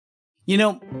You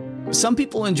know, some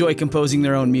people enjoy composing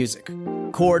their own music,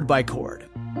 chord by chord,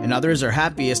 and others are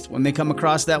happiest when they come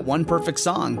across that one perfect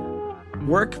song.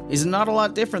 Work is not a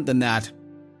lot different than that.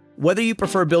 Whether you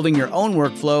prefer building your own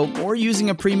workflow or using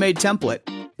a pre-made template,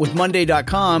 with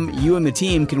Monday.com, you and the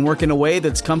team can work in a way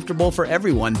that's comfortable for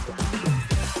everyone.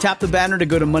 Tap the banner to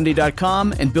go to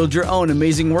Monday.com and build your own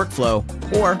amazing workflow,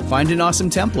 or find an awesome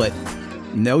template.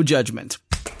 No judgment.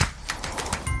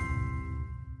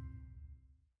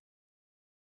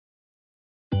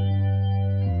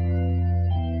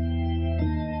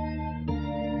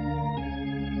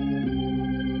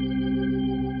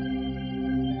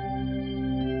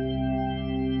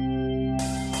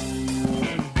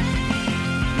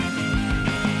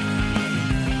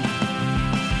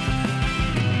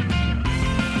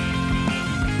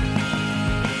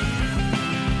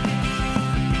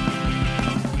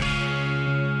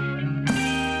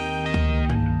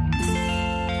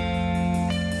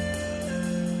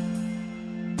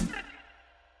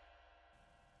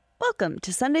 Welcome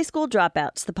to Sunday School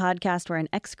Dropouts, the podcast where an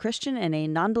ex-Christian and a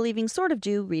non-believing sort of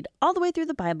Jew read all the way through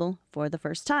the Bible for the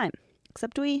first time.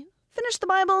 Except we finished the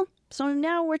Bible, so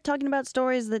now we're talking about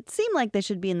stories that seem like they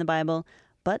should be in the Bible,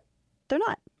 but they're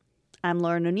not. I'm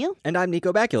Lauren O'Neill. And I'm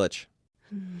Nico Bakulich.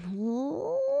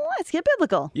 Let's get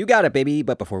biblical. You got it, baby.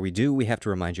 But before we do, we have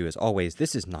to remind you, as always,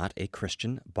 this is not a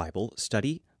Christian Bible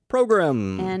study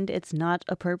program. And it's not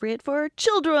appropriate for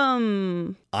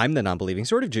children. I'm the non-believing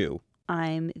sort of Jew.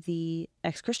 I'm the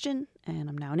ex-Christian, and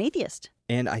I'm now an atheist.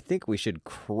 And I think we should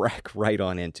crack right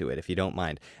on into it, if you don't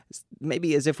mind.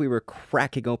 Maybe as if we were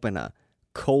cracking open a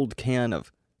cold can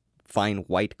of fine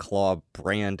White Claw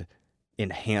brand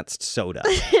enhanced soda.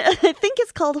 I think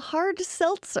it's called hard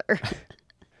seltzer.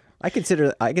 I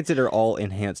consider all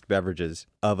enhanced beverages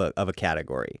of a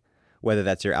category, whether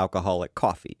that's your alcoholic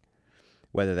coffee,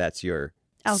 whether that's your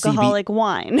alcoholic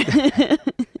wine,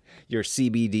 your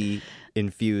CBD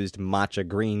infused matcha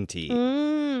green tea.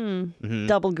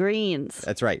 Double greens.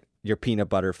 That's right. Your peanut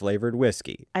butter flavored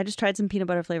whiskey. I just tried some peanut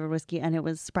butter flavored whiskey and it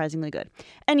was surprisingly good.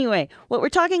 Anyway, what we're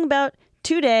talking about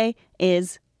today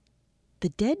is the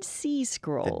Dead Sea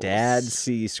Scrolls. The Dead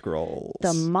Sea Scrolls.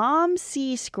 The Mom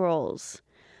Sea Scrolls.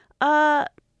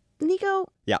 Nico?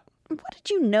 Yeah. What did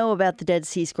you know about the Dead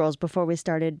Sea Scrolls before we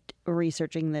started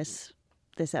researching this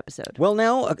episode? Well,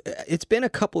 now, it's been a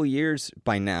couple years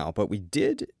by now, but we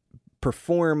did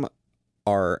perform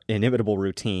our inimitable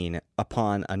routine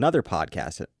upon another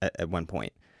podcast at one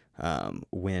point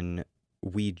when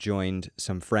we joined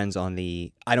some friends on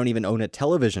the I Don't Even Own a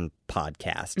Television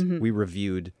podcast. Mm-hmm. We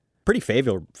reviewed pretty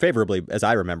favorably, as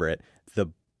I remember it, the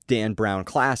Dan Brown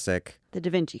classic, The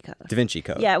Da Vinci Code. Da Vinci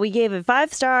Code. Yeah, we gave it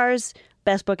 5 stars,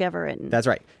 best book ever written. That's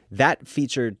right. That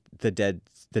featured the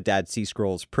Dead Sea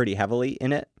Scrolls pretty heavily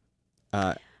in it.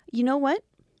 You know what?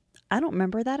 I don't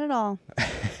remember that at all.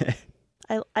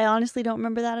 I honestly don't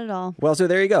remember that at all. Well, so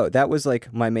there you go. That was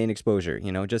like my main exposure,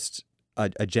 just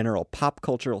a general pop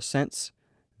cultural sense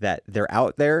that they're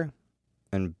out there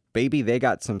and baby, they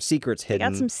got some secrets hidden.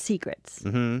 They got some secrets.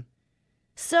 Mm-hmm.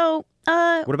 So,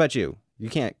 what about you?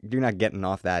 You're not getting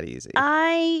off that easy.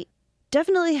 I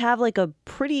definitely have I had a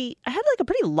pretty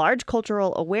large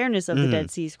cultural awareness of the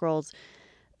Dead Sea Scrolls,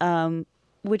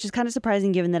 which is kind of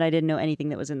surprising given that I didn't know anything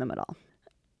that was in them at all.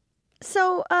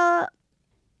 So,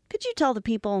 could you tell the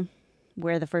people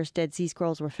where the first Dead Sea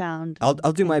Scrolls were found? I'll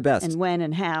do my best. And when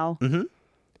and how. Mm-hmm.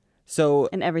 So,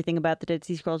 and everything about the Dead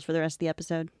Sea Scrolls for the rest of the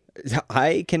episode.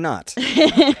 I cannot.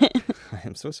 I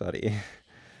am so sorry.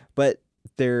 But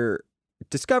their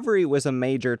discovery was a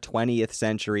major 20th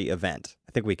century event.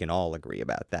 I think we can all agree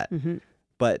about that. Mm-hmm.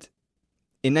 But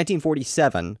in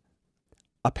 1947,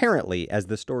 apparently, as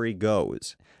the story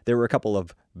goes, there were a couple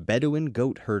of Bedouin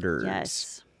goat herders.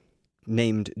 Yes.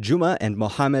 Named Juma and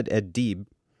Mohammed Edib,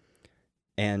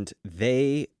 and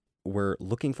they were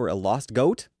looking for a lost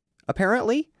goat,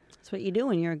 apparently. That's what you do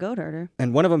when you're a goat herder.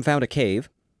 And one of them found a cave,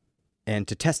 and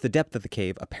to test the depth of the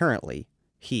cave, apparently,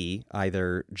 he,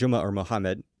 either Juma or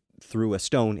Mohammed, threw a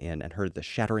stone in and heard the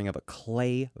shattering of a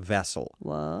clay vessel.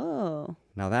 Whoa.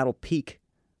 Now that'll pique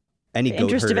any the goat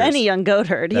interest herders. of any young goat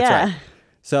herd, That's yeah. Right.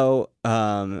 So,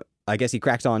 I guess he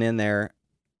cracked on in there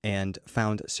and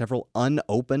found several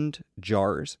unopened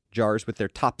jars with their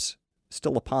tops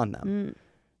still upon them.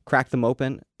 Cracked them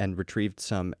open and retrieved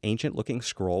some ancient-looking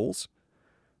scrolls,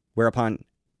 whereupon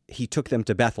he took them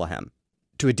to Bethlehem,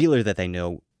 to a dealer that they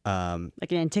know.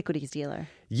 Like an antiquities dealer.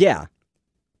 Yeah,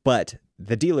 but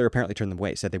the dealer apparently turned them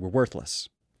away, said they were worthless.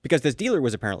 Because this dealer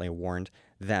was apparently warned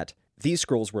that these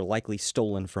scrolls were likely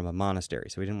stolen from a monastery,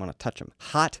 so he didn't want to touch them.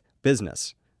 Hot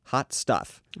business. Hot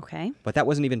stuff. Okay. But that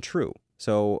wasn't even true.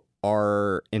 So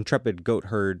our intrepid goat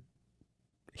herd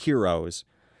heroes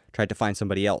tried to find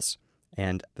somebody else.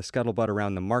 And the scuttlebutt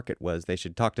around the market was they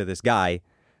should talk to this guy,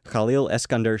 Khalil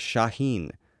Eskander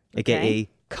Shaheen, a.k.a.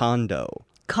 Kondo.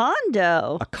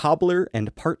 Kondo. A cobbler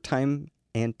and part-time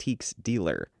antiques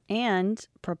dealer. And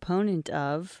proponent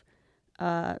of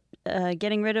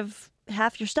getting rid of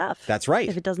half your stuff. That's right.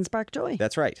 If it doesn't spark joy.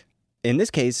 That's right. In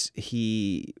this case,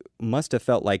 he must have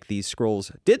felt like these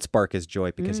scrolls did spark his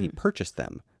joy because he purchased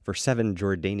them for 7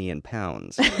 Jordanian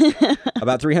pounds.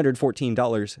 About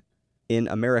 $314 in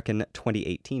American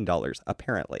 2018 dollars,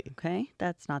 apparently. Okay,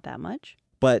 that's not that much.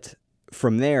 But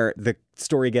from there, the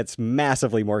story gets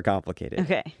massively more complicated.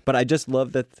 Okay. But I just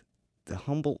love that the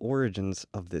humble origins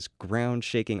of this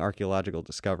ground-shaking archaeological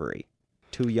discovery.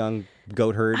 2 young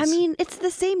goat herds. I mean, it's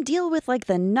the same deal with like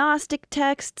the Gnostic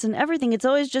texts and everything. It's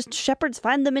always just shepherds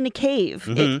find them in a cave.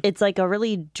 It's like a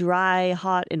really dry,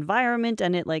 hot environment,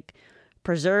 and it like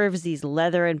preserves these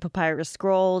leather and papyrus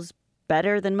scrolls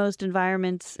better than most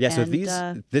environments. Yeah, so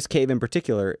and, this cave in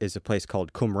particular is a place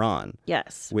called Qumran.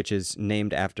 Yes. Which is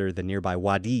named after the nearby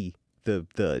Wadi,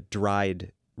 the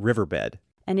dried riverbed.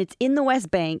 And it's in the West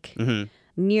Bank.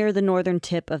 Near the northern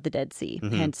tip of the Dead Sea,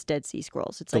 hence Dead Sea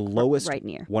Scrolls. It's the like lowest, right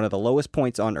near. One of the lowest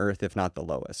points on Earth, if not the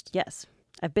lowest. Yes.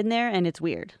 I've been there, and it's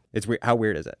weird. It's weird. How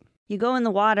weird is it? You go in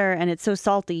the water, and it's so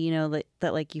salty, you know,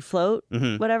 that like you float,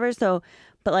 whatever. So,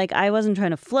 but like I wasn't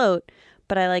trying to float,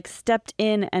 but I like stepped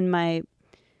in, and my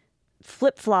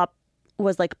flip-flop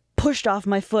was like pushed off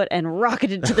my foot and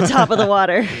rocketed to the top of the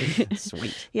water.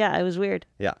 Sweet. Yeah, it was weird.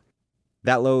 Yeah.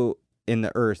 That low in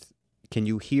the Earth, can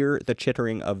you hear the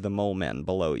chittering of the mole men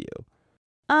below you?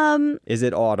 Is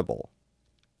it audible?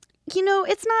 You know,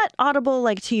 it's not audible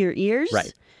like to your ears.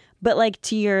 Right. But like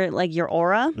to your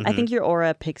aura. I think your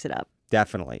aura picks it up.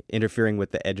 Definitely. Interfering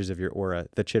with the edges of your aura,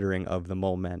 the chittering of the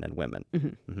mole men and women.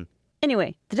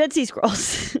 Anyway, the Dead Sea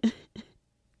Scrolls.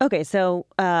 Okay, so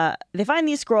they find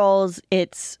these scrolls.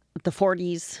 It's the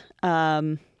 40s.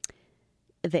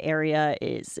 The area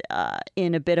is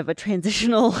in a bit of a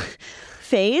transitional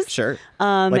phase. Sure.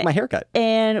 Like my haircut.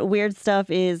 And weird stuff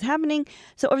is happening.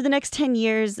 So over the next 10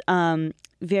 years,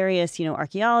 various,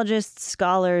 archaeologists,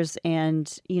 scholars,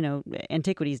 and,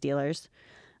 antiquities dealers,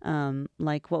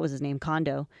 like, what was his name?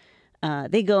 Kondo.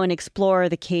 They go and explore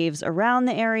the caves around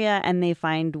the area, and they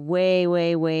find way,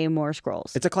 way, way more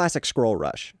scrolls. It's a classic scroll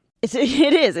rush. It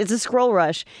is. It's a scroll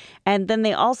rush. And then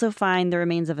they also find the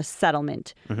remains of a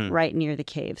settlement right near the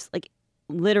caves, like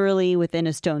literally within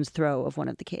a stone's throw of one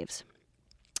of the caves.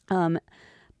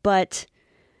 But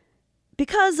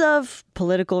because of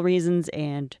political reasons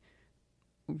and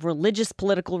religious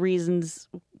political reasons,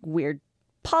 weird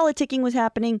politicking was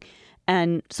happening.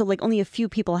 And so like only a few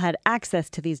people had access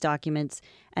to these documents,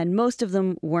 and most of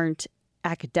them weren't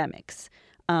academics.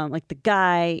 Like the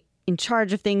guy in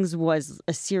charge of things was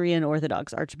a Syrian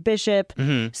Orthodox archbishop.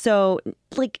 So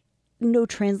like no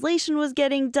translation was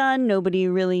getting done. Nobody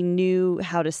really knew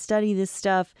how to study this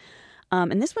stuff.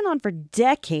 And this went on for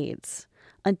decades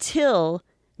until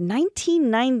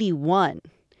 1991,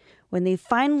 when they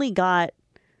finally got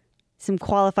some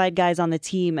qualified guys on the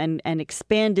team and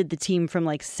expanded the team from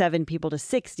like 7 people to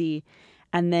 60.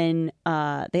 And then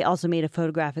they also made a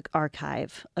photographic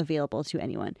archive available to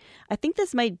anyone. I think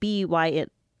this might be why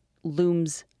it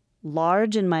looms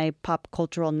large in my pop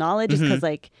cultural knowledge, is because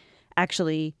like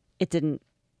actually it didn't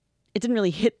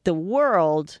really hit the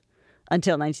world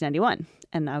until 1991.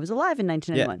 And I was alive in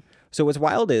 1991. Yeah. So what's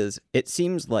wild is it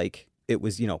seems like it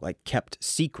was, like kept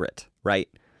secret, right?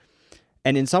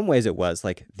 And in some ways it was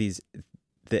like this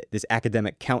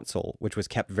academic council, which was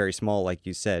kept very small, like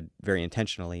you said, very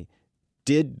intentionally,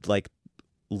 did like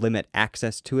limit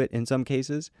access to it in some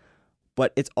cases.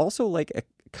 But it's also like a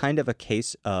kind of a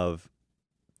case of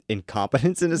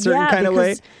incompetence in a certain kind of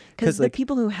way. Because the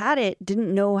people who had it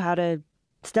didn't know how to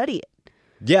study it.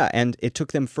 Yeah, and it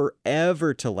took them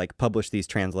forever to like publish these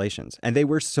translations. And they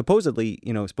were supposedly,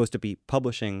 supposed to be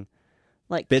publishing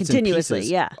like bits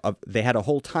continuously, and pieces. They had a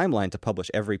whole timeline to publish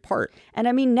every part. And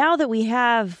I mean, now that we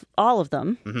have all of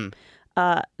them,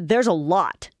 there's a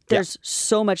lot. There's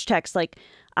so much text. Like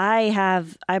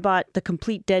I bought the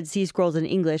complete Dead Sea Scrolls in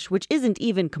English, which isn't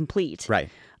even complete. Right.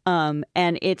 And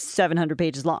it's 700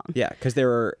 pages long. Yeah, because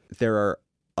there are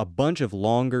a bunch of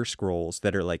longer scrolls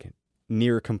that are like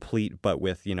near complete, but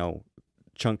with,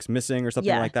 chunks missing or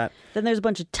something like that. Then there's a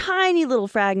bunch of tiny little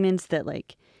fragments that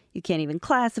like you can't even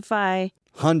classify.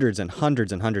 Hundreds and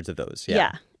hundreds and hundreds of those.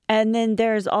 Yeah. And then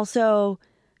there's also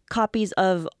copies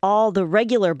of all the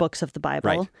regular books of the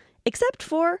Bible, except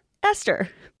for Esther.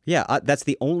 Yeah, that's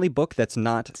the only book that's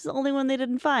not... It's the only one they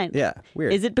didn't find. Yeah,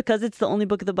 weird. Is it because it's the only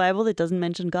book of the Bible that doesn't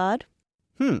mention God?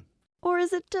 Or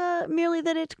is it merely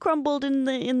that it crumbled in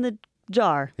the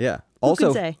jar? Yeah. Who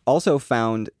can say? Also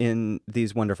found in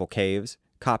these wonderful caves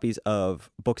copies of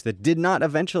books that did not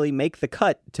eventually make the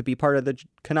cut to be part of the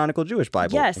canonical Jewish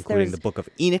Bible, Yes, including there's the Book of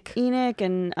Enoch,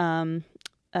 and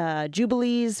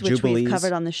Jubilees, which we've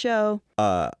covered on the show.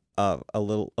 a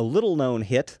little known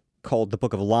hit called the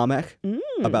Book of Lamech,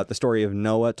 about the story of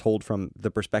Noah told from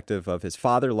the perspective of his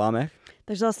father Lamech.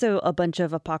 There's also a bunch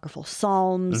of apocryphal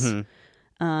psalms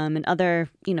and other,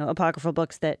 apocryphal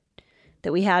books that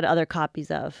we had other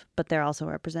copies of, but they're also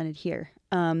represented here.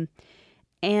 And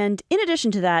in addition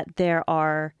to that, there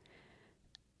are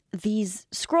these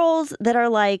scrolls that are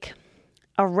like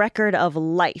a record of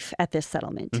life at this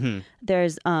settlement.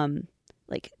 There's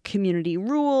like community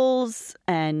rules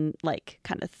and like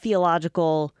kind of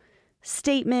theological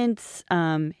statements,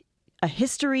 a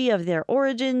history of their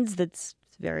origins that's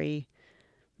very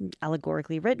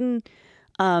allegorically written.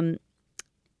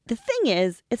 The thing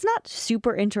is, it's not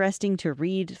super interesting to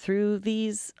read through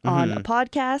these on a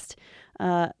podcast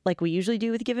like we usually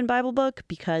do with a given Bible book,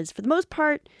 because for the most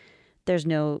part, there's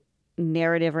no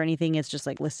narrative or anything. It's just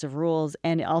like lists of rules,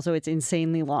 and also it's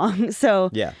insanely long.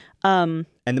 So yeah. And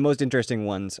the most interesting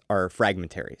ones are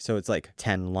fragmentary. So it's like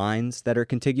 10 lines that are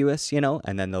contiguous,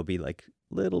 and then there'll be like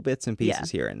little bits and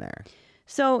pieces here and there.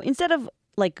 So instead of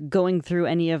like going through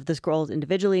any of the scrolls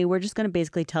individually, we're just going to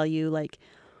basically tell you like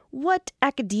what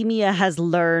academia has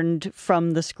learned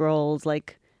from the scrolls,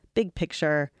 like big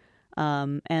picture,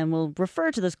 and we'll refer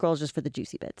to the scrolls just for the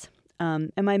juicy bits.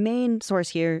 And my main source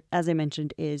here, as I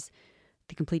mentioned, is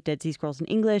the Complete Dead Sea Scrolls in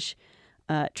English,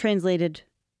 translated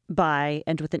by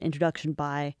and with an introduction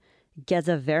by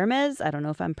Geza Vermes. I don't know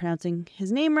if I'm pronouncing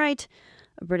his name right,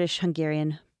 a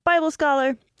British-Hungarian Bible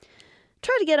scholar.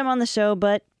 Tried to get him on the show,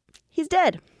 but he's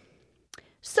dead.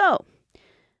 So,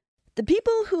 the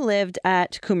people who lived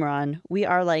at Qumran, we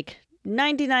are like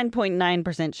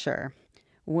 99.9% sure,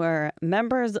 were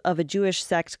members of a Jewish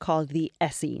sect called the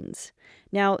Essenes.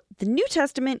 Now, the New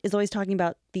Testament is always talking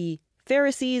about the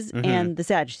Pharisees and the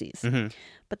Sadducees.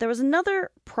 But there was another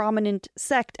prominent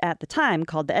sect at the time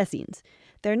called the Essenes.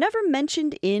 They're never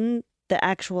mentioned in the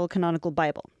actual canonical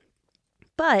Bible.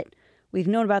 But we've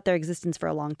known about their existence for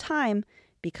a long time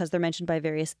because they're mentioned by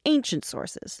various ancient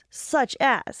sources, such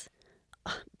as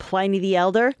Pliny the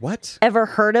Elder. What? Ever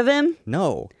heard of him?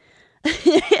 No.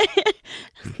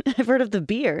 I've heard of the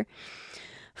beer.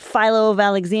 Philo of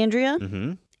Alexandria.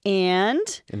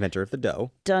 And inventor of the dough.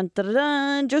 Dun, dun, dun,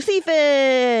 dun,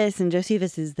 Josephus. And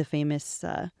Josephus is the famous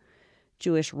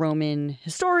Jewish Roman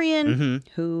historian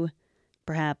who,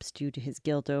 perhaps due to his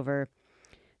guilt over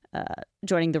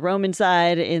joining the Roman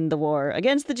side in the war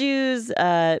against the Jews,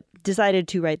 decided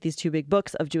to write these two big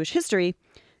books of Jewish history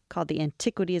called The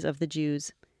Antiquities of the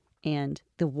Jews and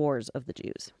The Wars of the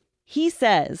Jews. He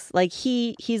says, like,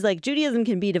 he's like, Judaism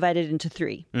can be divided into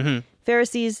three.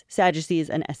 Pharisees, Sadducees,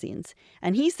 and Essenes.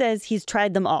 And he says he's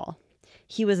tried them all.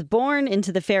 He was born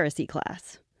into the Pharisee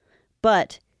class.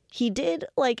 But he did,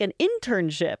 like, an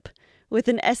internship with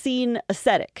an Essene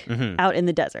ascetic out in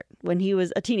the desert when he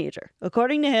was a teenager,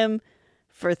 according to him,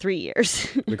 for 3 years.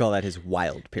 We call that his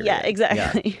wild period. Yeah,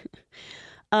 exactly.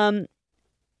 Yeah.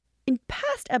 In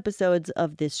past episodes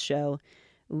of this show,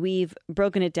 we've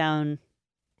broken it down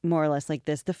more or less like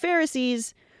this. The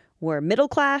Pharisees were middle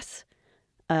class.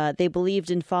 They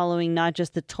believed in following not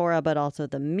just the Torah, but also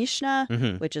the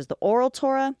Mishnah, which is the oral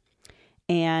Torah.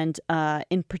 And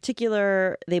in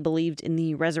particular, they believed in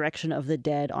the resurrection of the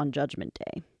dead on Judgment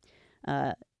Day.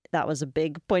 That was a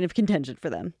big point of contention for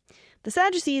them. The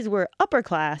Sadducees were upper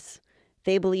class.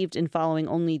 They believed in following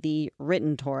only the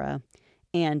written Torah,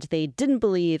 and they didn't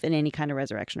believe in any kind of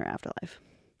resurrection or afterlife.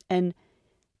 And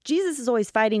Jesus is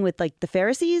always fighting with, like, the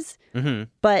Pharisees,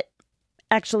 but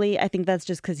actually I think that's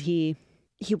just because he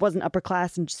wasn't upper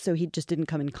class, and so he just didn't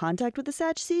come in contact with the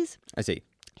Sadducees. I see.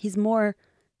 He's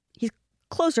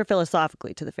closer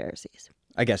philosophically to the Pharisees.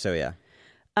 I guess so, yeah.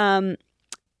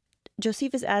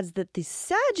 Josephus adds that the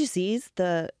Sadducees,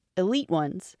 the elite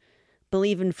ones,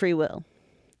 believe in free will.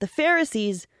 The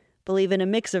Pharisees believe in a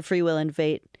mix of free will and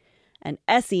fate, and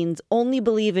Essenes only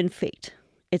believe in fate.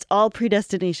 It's all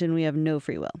predestination. We have no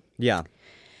free will. Yeah.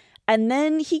 And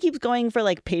then he keeps going for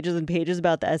like pages and pages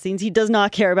about the Essenes. He does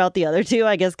not care about the other two,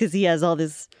 I guess, because he has all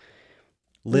this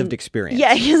lived experience.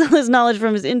 Yeah, he has all this knowledge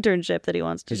from his internship that he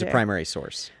wants to share. He's a primary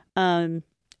source. And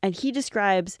he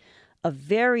describes a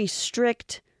very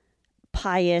strict,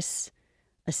 pious,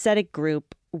 ascetic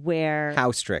group where...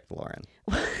 How strict, Lauren?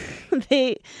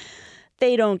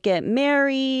 They don't get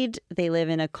married. They live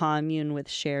in a commune with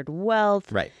shared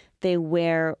wealth. Right. They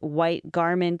wear white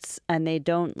garments and they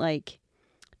don't like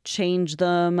change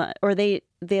them, or they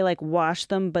they like wash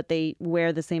them, but they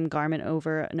wear the same garment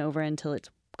over and over until it's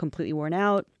completely worn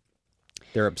out.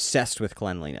 They're obsessed with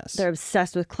cleanliness. They're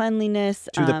obsessed with cleanliness.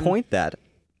 To the point that,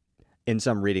 in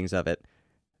some readings of it,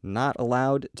 not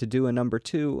allowed to do a number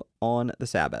 2 on the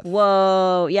Sabbath.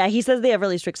 Whoa. Yeah, he says they have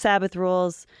really strict Sabbath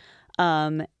rules.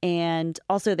 And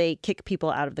also they kick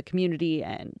people out of the community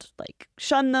and like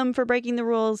shun them for breaking the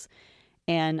rules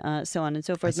and so on and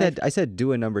so forth. I said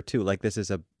do a number 2 like this is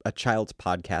a child's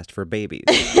podcast for babies.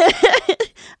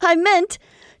 I meant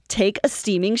take a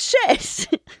steaming shit.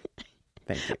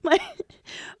 Thank you.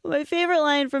 My favorite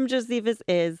line from Josephus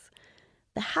is,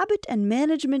 "The habit and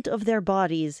management of their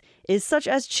bodies is such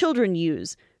as children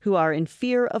use who are in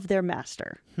fear of their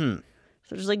master." So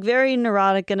just like very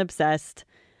neurotic and obsessed.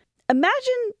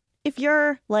 Imagine if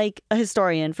you're like a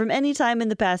historian from any time in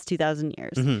the past 2,000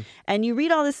 years and you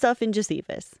read all this stuff in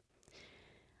Josephus.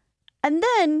 And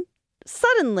then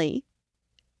suddenly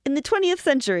in the 20th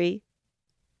century,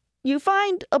 you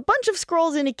find a bunch of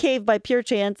scrolls in a cave by pure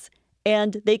chance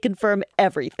and they confirm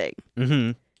everything.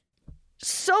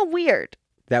 So weird.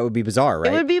 That would be bizarre,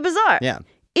 right? It would be bizarre. Yeah.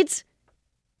 It's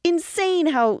insane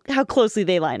how closely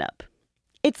they line up.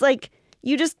 It's like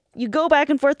you go back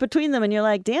and forth between them and you're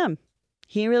like, damn,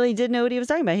 he really did know what he was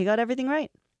talking about. He got everything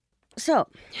right. So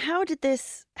how did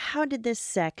this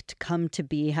sect come to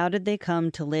be? How did they come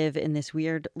to live in this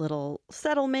weird little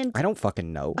settlement? I don't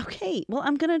fucking know. Okay, well,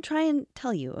 I'm going to try and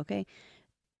tell you, okay?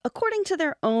 According to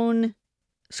their own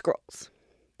scrolls,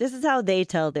 this is how they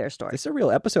tell their story. This is a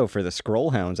real episode for the scroll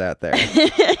hounds out there.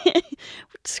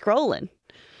 Scrolling.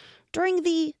 During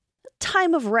the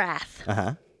time of wrath.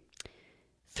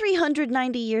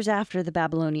 390 years after the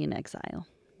Babylonian exile.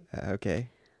 Okay.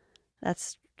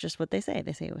 That's just what they say.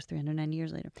 They say it was 390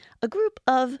 years later. A group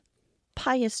of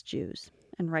pious Jews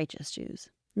and righteous Jews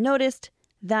noticed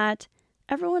that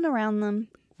everyone around them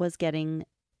was getting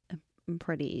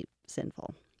pretty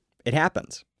sinful. It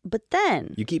happens. But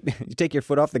then You take your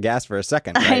foot off the gas for a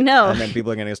second. Right? I know. And then people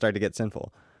are going to start to get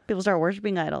sinful. people start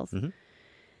worshiping idols. Mm-hmm.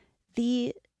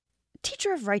 The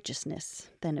teacher of righteousness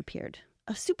then appeared.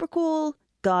 A super cool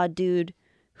God dude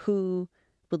who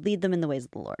would lead them in the ways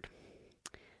of the Lord.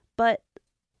 But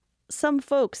some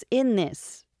folks in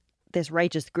this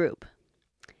righteous group,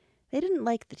 they didn't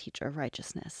like the teacher of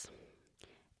righteousness.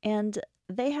 And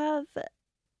they have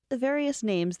various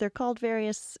names. They're called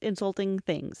various insulting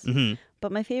things. Mm-hmm.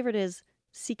 But my favorite is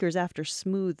seekers after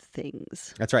smooth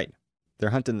things. That's right. They're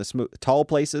hunting the tall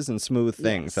places and smooth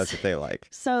things. Yes. That's what they like.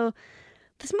 So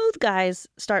the smooth guys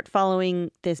start following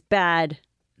this bad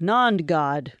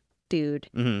non-God dude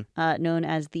known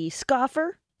as the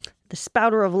scoffer, the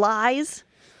spouter of lies,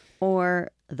 or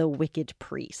the wicked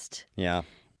priest. Yeah.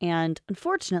 And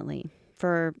unfortunately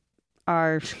for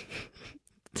our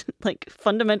like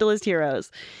fundamentalist heroes,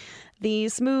 the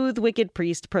smooth wicked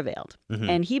priest prevailed.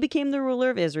 And he became the ruler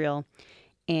of Israel.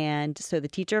 And so the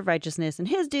teacher of righteousness and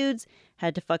his dudes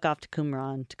had to fuck off to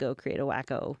Qumran to go create a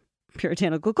wacko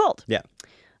puritanical cult. Yeah.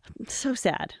 So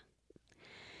sad.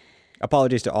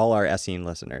 Apologies to all our Essene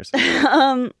listeners.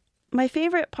 My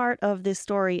favorite part of this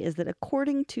story is that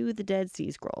according to the Dead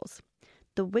Sea Scrolls,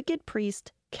 the wicked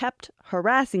priest kept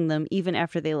harassing them even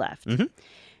after they left,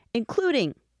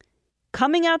 including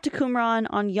coming out to Qumran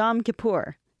on Yom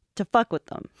Kippur to fuck with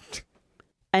them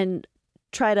and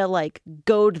try to like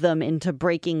goad them into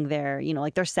breaking their,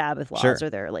 like their Sabbath laws or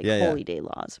their like holy day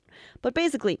laws. But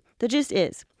basically, the gist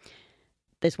is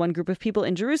this one group of people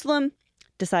in Jerusalem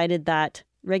decided that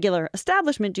regular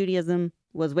establishment Judaism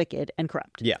was wicked and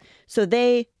corrupt. Yeah. So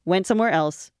they went somewhere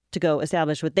else to go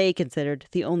establish what they considered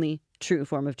the only true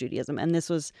form of Judaism. And this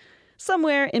was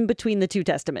somewhere in between the two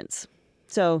testaments.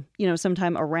 So,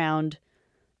 sometime around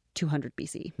 200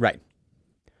 BC. Right.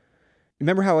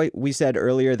 Remember how we said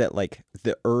earlier that like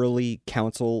the early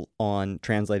council on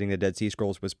translating the Dead Sea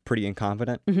Scrolls was pretty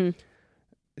incompetent?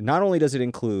 Not only does it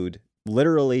include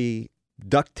literally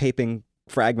duct taping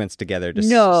fragments together to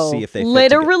see if they fit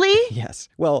literally? Yes.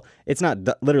 Well, it's not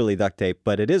literally duct tape,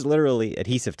 but it is literally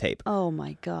adhesive tape. Oh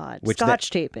my God. Scotch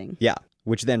taping. Yeah.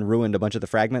 Which then ruined a bunch of the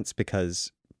fragments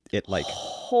because it like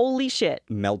holy shit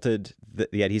melted,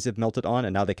 the adhesive melted on,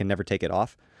 and now they can never take it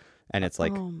off. And it's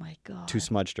like oh my God. too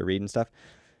smudged to read and stuff.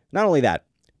 Not only that,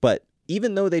 but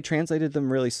even though they translated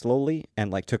them really slowly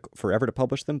and like took forever to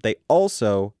publish them, they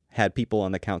also had people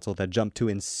on the council that jumped to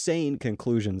insane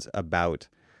conclusions about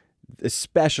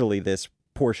especially this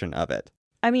portion of it.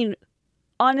 I mean,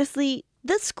 honestly,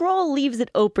 the scroll leaves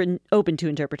it open to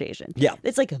interpretation. Yeah.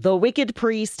 It's like the wicked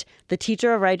priest, the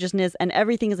teacher of righteousness, and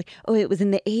everything is like, oh, it was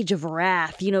in the age of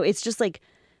wrath. It's just like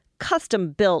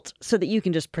custom built so that you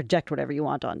can just project whatever you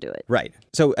want onto it. Right.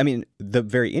 So, I mean, the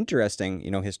very interesting,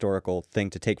 historical thing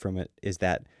to take from it is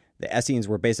that the Essenes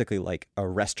were basically like a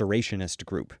restorationist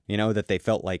group, that they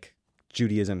felt like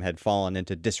Judaism had fallen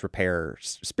into disrepair,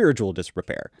 spiritual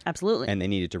disrepair. Absolutely. And they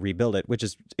needed to rebuild it, which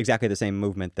is exactly the same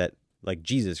movement that like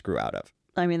Jesus grew out of.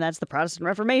 I mean, that's the Protestant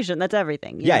Reformation. That's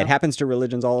everything. Yeah, know? It happens to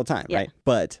religions all the time, Yeah. right?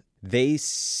 But they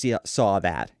saw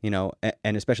that,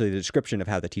 and especially the description of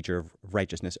how the teacher of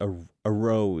righteousness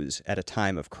arose at a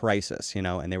time of crisis,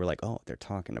 and they were like, oh, they're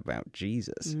talking about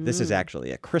Jesus. This is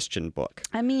actually a Christian book.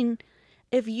 I mean,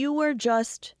 if you were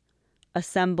just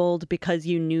assembled because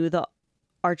you knew the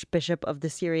Archbishop of the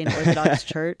Syrian Orthodox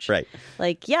Church, Right.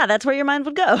 like, yeah, that's where your mind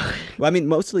would go. Well, I mean,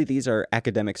 mostly these are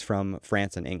academics from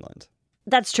France and England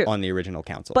That's true. on the original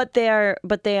council. But they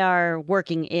are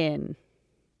working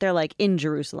they're like in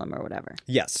Jerusalem or whatever.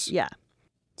 Yes. Yeah.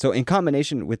 So in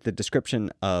combination with the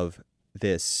description of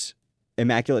this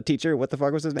immaculate teacher, what the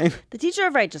fuck was his name? The teacher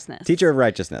of righteousness. Teacher of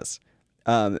righteousness.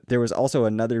 There was also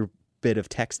another bit of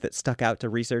text that stuck out to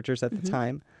researchers at the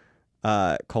time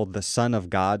called the Son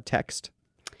of God text,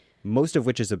 most of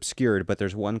which is obscured, but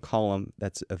there's one column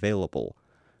that's available.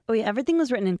 Oh, yeah. Everything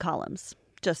was written in columns.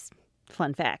 Just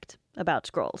fun fact about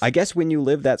scrolls. I guess when you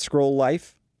live that scroll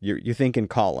life, you think in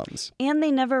columns. And they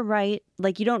never write,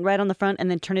 like you don't write on the front and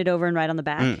then turn it over and write on the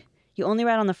back. You only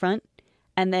write on the front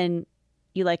and then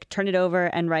you like turn it over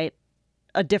and write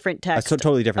a different text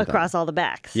totally different across all the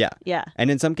backs. Yeah. Yeah.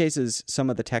 And in some cases, some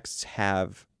of the texts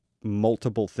have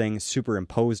multiple things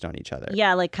superimposed on each other.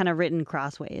 Yeah, like kind of written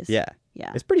crossways. Yeah.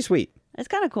 Yeah. It's pretty sweet. It's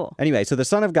kind of cool. Anyway, so the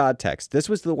Son of God text, this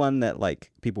was the one that like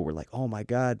people were like, oh my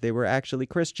God, they were actually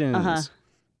Christians.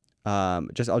 I'll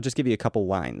just give you a couple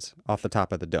lines off the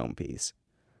top of the dome piece.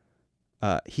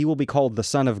 He will be called the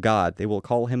Son of God. They will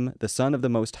call him the Son of the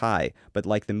Most High. But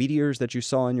like the meteors that you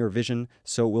saw in your vision,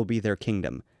 so will be their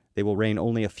kingdom. They will reign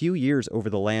only a few years over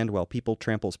the land while people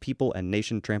tramples people and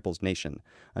nation tramples nation.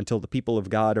 Until the people of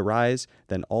God arise,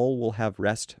 then all will have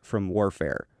rest from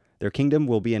warfare. Their kingdom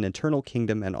will be an eternal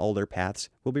kingdom and all their paths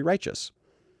will be righteous.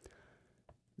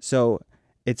 So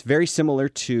it's very similar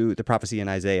to the prophecy in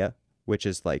Isaiah, which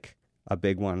is like a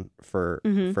big one for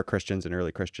Christians and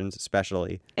early Christians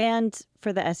especially. And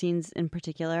for the Essenes in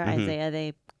particular, Isaiah,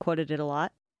 they quoted it a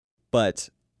lot. But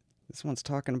this one's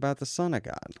talking about the Son of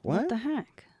God. What the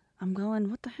heck? I'm going,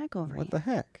 what the heck over What here? the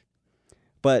heck?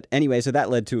 But anyway, so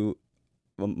that led to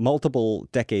multiple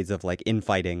decades of like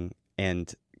infighting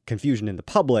and confusion in the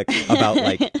public about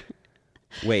like,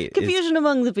 wait. Confusion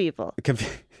among the people.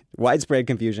 Widespread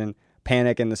confusion,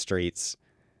 panic in the streets.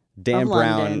 Dan Of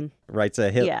Brown London. writes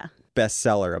a hit Yeah.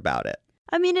 bestseller about it.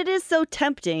 I mean, it is so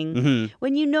tempting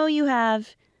when you know you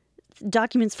have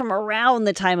documents from around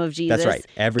the time of Jesus. That's right.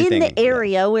 Everything. In the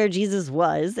area where Jesus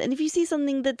was. And if you see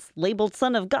something that's labeled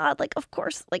Son of God, like, of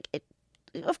course, you're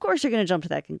going to jump to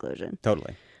that conclusion.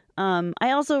 Totally.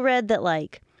 I also read that,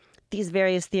 like, these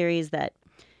various theories that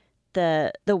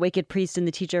the wicked priest and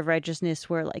the teacher of righteousness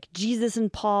were, like, Jesus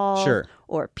and Paul. Sure.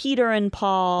 Or Peter and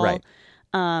Paul.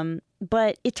 Right.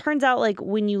 But it turns out, like,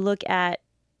 when you look at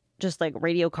just, like,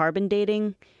 radiocarbon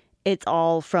dating, it's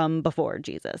all from before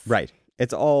Jesus. Right.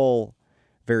 It's all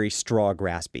very straw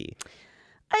graspy.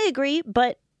 I agree,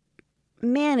 but,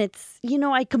 man, it's,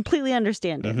 I completely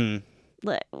understand it.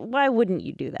 Like, why wouldn't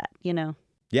you do that,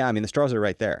 Yeah, I mean, the straws are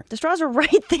right there. The straws are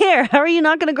right there. How are you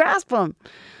not going to grasp them?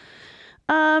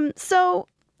 So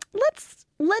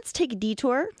let's take a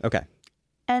detour Okay.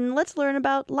 and let's learn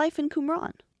about life in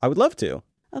Qumran. I would love to.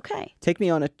 Okay. Take me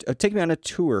on a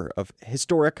tour of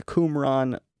historic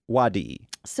Qumran Wadi.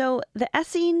 So the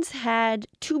Essenes had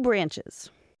two branches.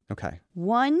 Okay.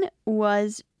 One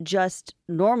was just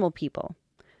normal people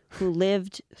who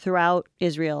lived throughout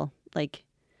Israel,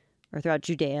 or throughout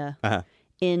Judea,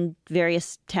 in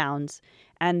various towns.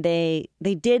 And they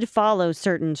did follow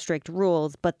certain strict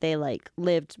rules, but they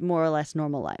lived more or less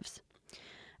normal lives.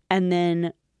 And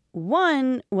then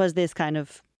one was this kind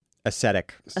of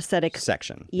Ascetic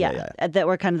section. Yeah, that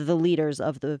were kind of the leaders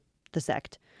of the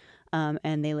sect.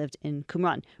 And they lived in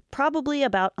Qumran. Probably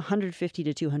about 150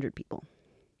 to 200 people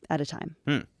at a time.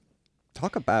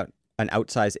 Talk about an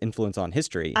outsized influence on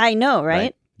history. I know,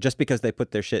 right? Just because they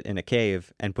put their shit in a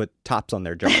cave and put tops on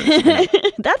their jars.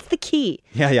 That's the key.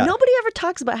 Yeah. Nobody ever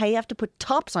talks about how you have to put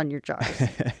tops on your jars.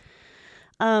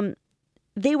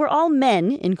 They were all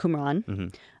men in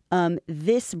Qumran.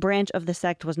 This branch of the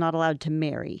sect was not allowed to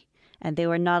marry. And they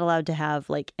were not allowed to have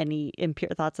any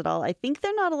impure thoughts at all. I think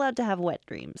they're not allowed to have wet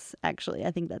dreams, actually. I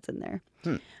think that's in there.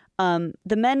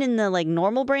 The men in the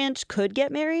normal branch could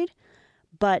get married,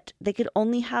 but they could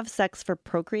only have sex for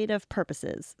procreative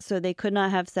purposes. So they could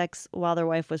not have sex while their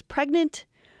wife was pregnant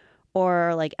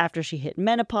or like after she hit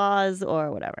menopause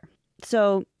or whatever.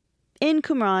 So in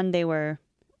Qumran, they were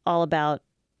all about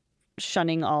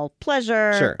shunning all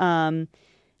pleasure. Sure.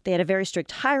 They had a very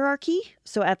strict hierarchy.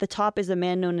 So at the top is a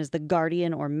man known as the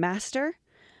guardian or master.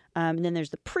 And then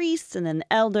there's the priests and then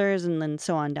the elders and then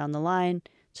so on down the line.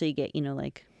 So you get,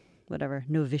 like whatever,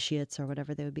 novitiates or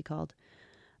whatever they would be called.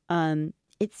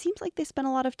 It seems like they spent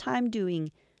a lot of time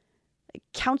doing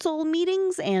council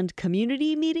meetings and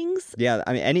community meetings. Yeah,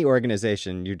 I mean, any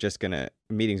organization,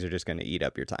 meetings are just gonna eat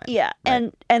up your time. Yeah,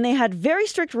 right? and they had very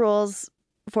strict rules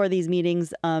for these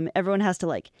meetings. Everyone has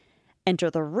to enter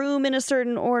the room in a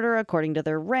certain order according to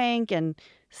their rank and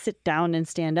sit down and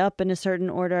stand up in a certain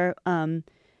order.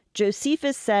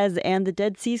 Josephus says, and the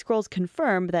Dead Sea Scrolls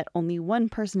confirm that only one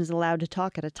person is allowed to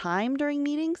talk at a time during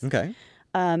meetings. Okay.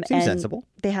 Seems sensible.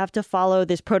 They have to follow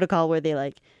this protocol where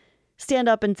they stand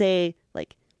up and say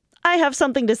I have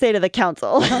something to say to the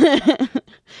council.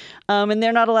 And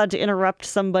they're not allowed to interrupt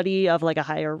somebody of a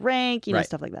higher rank, right.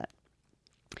 Stuff like that.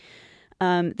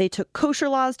 They took kosher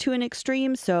laws to an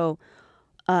extreme. So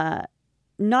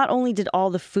not only did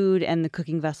all the food and the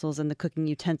cooking vessels and the cooking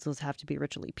utensils have to be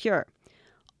ritually pure,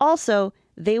 also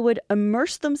they would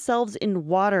immerse themselves in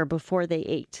water before they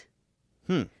ate.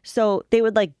 So they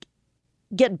would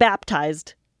get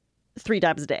baptized 3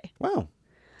 times a day. Wow.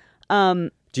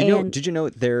 Did you know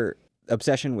their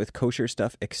obsession with kosher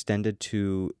stuff extended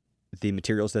to the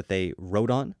materials that they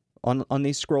wrote on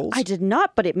these scrolls? I did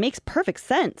not, but it makes perfect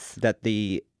sense. That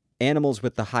the animals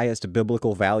with the highest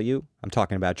biblical value, I'm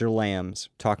talking about your lambs,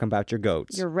 talking about your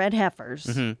goats. Your red heifers.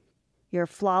 Mm-hmm. Your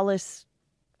flawless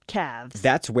calves.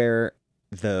 That's where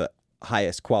the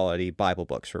highest quality Bible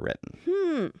books were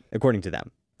written, according to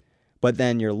them. But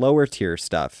then your lower tier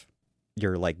stuff,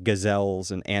 your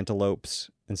gazelles and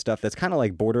antelopes and stuff, that's kind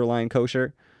of borderline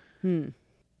kosher.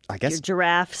 I guess. Your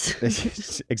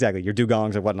giraffes. Exactly. Your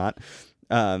dugongs and whatnot.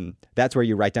 That's where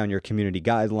you write down your community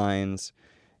guidelines,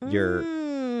 your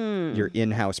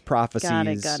in-house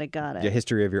prophecies. Got it. The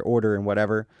history of your order and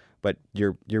whatever. But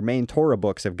your main Torah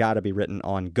books have got to be written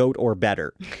on goat or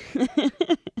better.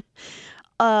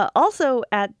 Also,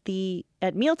 at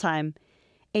mealtime,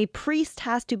 a priest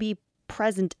has to be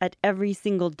present at every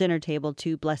single dinner table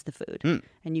to bless the food.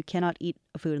 And you cannot eat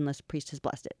a food unless a priest has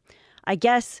blessed it. I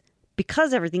guess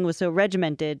because everything was so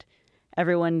regimented,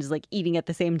 everyone's eating at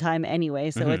the same time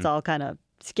anyway, so it's all kind of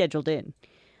scheduled in.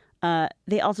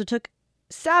 They also took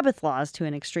Sabbath laws to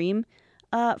an extreme.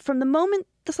 From the moment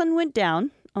the sun went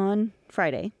down on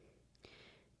Friday,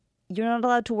 you're not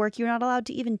allowed to work. You're not allowed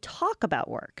to even talk about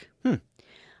work.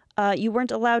 You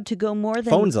weren't allowed to go more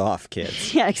than... Phones off,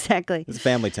 kids. Yeah, exactly. It's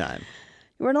family time.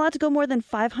 You weren't allowed to go more than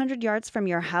 500 yards from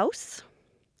your house.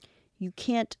 You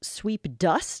can't sweep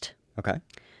dust. Okay.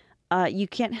 You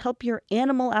can't help your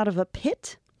animal out of a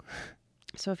pit.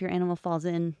 So if your animal falls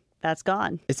in, that's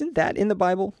gone. Isn't that in the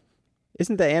Bible?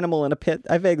 Isn't the animal in a pit?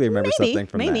 I vaguely remember something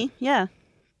from that. Maybe, yeah.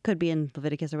 Could be in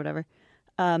Leviticus or whatever.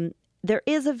 There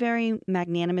is a very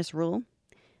magnanimous rule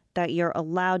that you're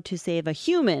allowed to save a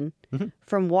human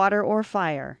from water or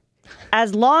fire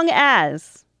as long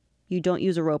as you don't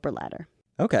use a rope or ladder.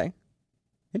 Okay.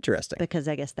 Interesting. Because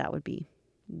I guess that would be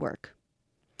work.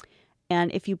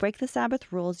 And if you break the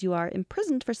Sabbath rules, you are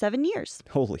imprisoned for 7 years.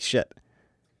 Holy shit.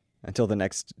 Until the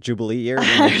next Jubilee year.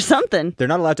 Or something. They're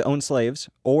not allowed to own slaves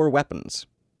or weapons.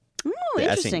 Oh,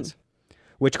 interesting. Essenes,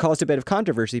 which caused a bit of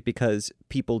controversy because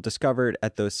people discovered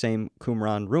at those same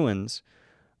Qumran ruins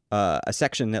a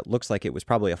section that looks like it was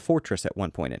probably a fortress at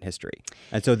one point in history.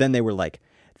 And so then they were like,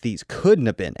 these couldn't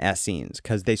have been Essenes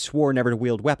because they swore never to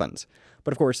wield weapons.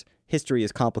 But of course, history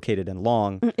is complicated and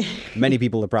long. Many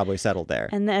people have probably settled there.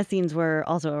 And the Essenes were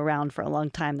also around for a long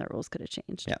time. The rules could have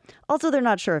changed. Yeah. Also, they're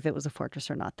not sure if it was a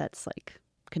fortress or not. That's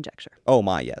conjecture. Oh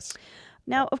my, yes.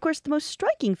 Now, of course, the most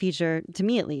striking feature, to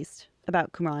me at least,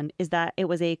 about Qumran is that it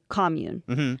was a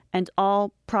commune. And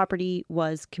all property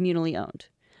was communally owned.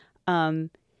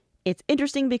 It's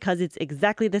interesting because it's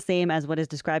exactly the same as what is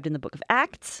described in the book of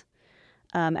Acts.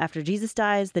 After Jesus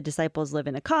dies, the disciples live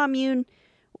in a commune,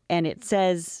 and it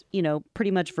says,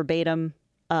 pretty much verbatim,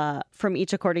 from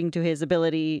each according to his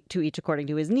ability to each according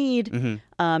to his need.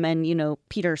 And,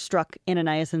 Peter struck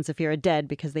Ananias and Sapphira dead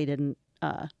because they didn't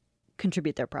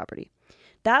contribute their property.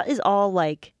 That is all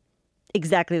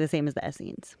exactly the same as the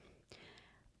Essenes.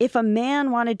 If a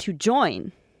man wanted to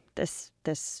join this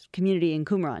community in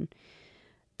Qumran,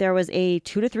 there was a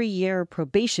 2 to 3 year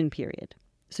probation period.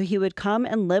 So he would come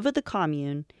and live with the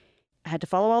commune, had to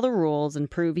follow all the rules and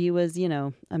prove he was,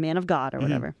 a man of God or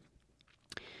whatever.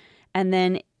 And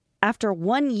then after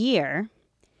 1 year,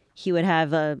 he would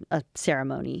have a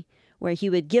ceremony where he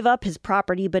would give up his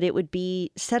property, but it would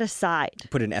be set aside.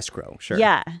 Put in escrow, sure.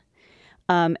 Yeah.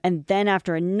 And then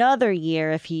after another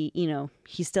year, if he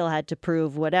still had to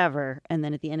prove whatever, and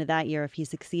then at the end of that year, if he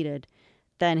succeeded,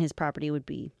 then his property would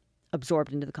be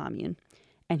absorbed into the commune,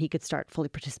 and he could start fully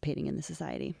participating in the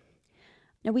society.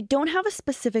 Now, we don't have a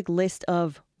specific list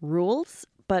of rules,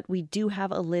 but we do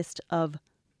have a list of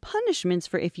punishments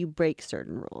for if you break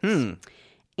certain rules.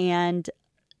 And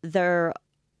they're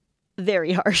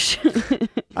very harsh.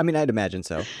 I mean, I'd imagine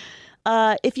so.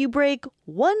 If you break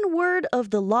one word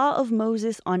of the law of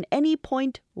Moses on any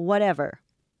point whatever,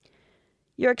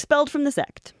 you're expelled from the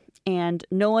sect, and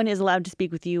no one is allowed to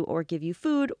speak with you or give you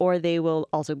food, or they will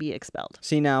also be expelled.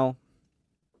 See, now,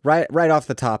 right off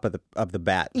the top of the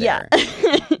bat there,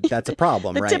 that's a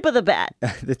problem, the right? tip of the bat.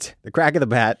 The crack of the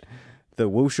bat, the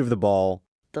whoosh of the ball.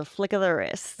 The flick of the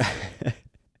wrist.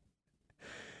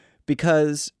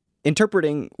 Because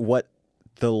interpreting what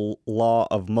the law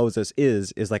of Moses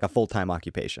is like a full-time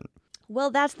occupation. Well,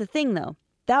 that's the thing, though.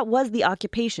 That was the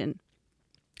occupation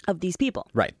of these people.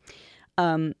 Right.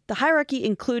 The hierarchy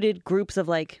included groups of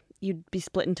you'd be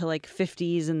split into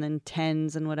 50s and then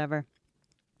 10s and whatever.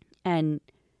 And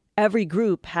every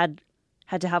group had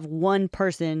to have one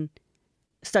person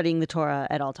studying the Torah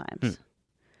at all times.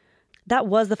 That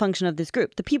was the function of this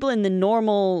group. The people in the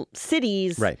normal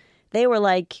cities, right, they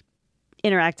were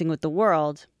interacting with the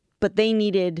world, but they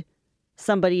needed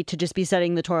somebody to just be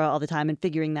studying the Torah all the time and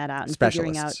figuring that out. And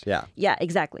figuring out, yeah,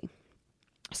 exactly.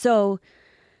 So,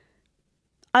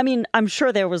 I mean, I'm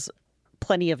sure there was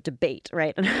plenty of debate,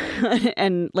 right?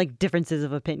 and differences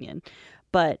of opinion.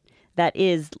 But that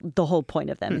is the whole point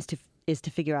of them is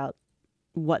to figure out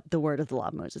what the word of the law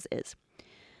of Moses is.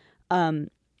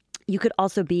 You could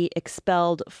also be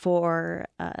expelled for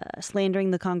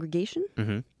slandering the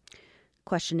congregation,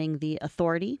 questioning the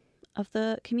authority of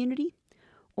the community,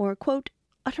 or, quote,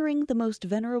 uttering the most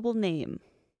venerable name.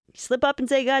 You slip up and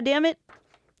say, God damn it,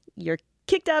 you're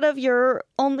kicked out of your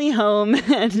only home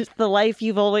and the life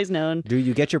you've always known. Do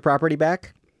you get your property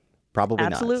back? Probably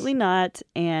Absolutely not.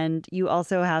 And you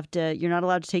also you're not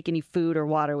allowed to take any food or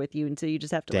water with you, and so you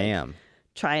just have to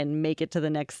try and make it to the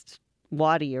next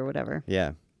wadi or whatever.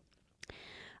 Yeah.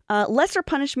 Lesser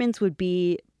punishments would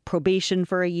be probation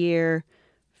for a year,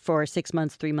 for 6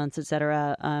 months, 3 months,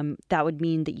 etc. That would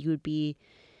mean that you would be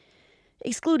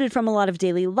excluded from a lot of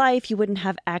daily life. You wouldn't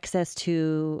have access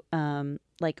to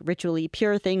ritually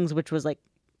pure things, which was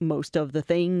most of the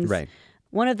things. Right.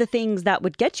 One of the things that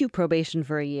would get you probation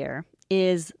for a year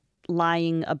is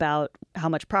lying about how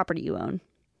much property you own,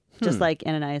 just like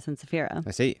Ananias and Sapphira.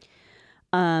 I see.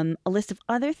 A list of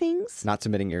other things. Not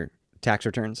submitting your tax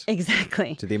returns.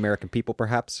 Exactly. To the American people,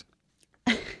 perhaps.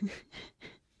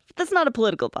 That's not a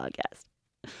political podcast.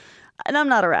 And I'm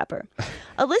not a rapper.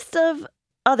 A list of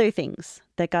other things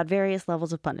that got various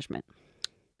levels of punishment.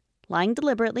 Lying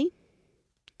deliberately.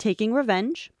 Taking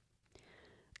revenge.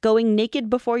 Going naked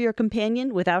before your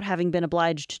companion without having been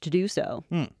obliged to do so.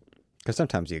 Because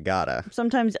sometimes you gotta.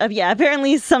 Sometimes,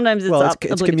 apparently sometimes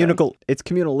it's communal. It's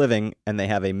communal living, and they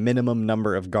have a minimum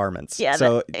number of garments. Yeah,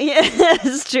 so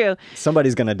it's true.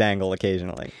 Somebody's gonna dangle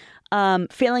occasionally.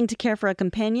 Failing to care for a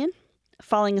companion,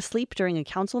 falling asleep during a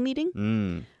council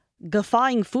meeting,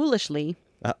 guffawing foolishly,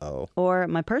 or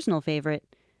my personal favorite,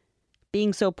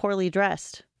 being so poorly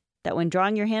dressed that when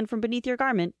drawing your hand from beneath your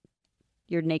garment,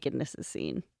 your nakedness is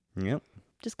seen. Yep.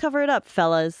 Just cover it up,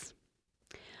 fellas.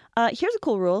 Here's a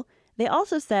cool rule. They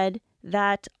also said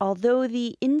that although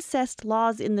the incest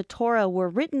laws in the Torah were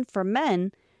written for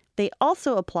men, they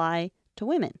also apply to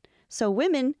women. So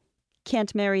women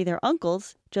can't marry their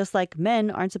uncles, just like men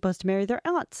aren't supposed to marry their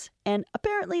aunts. And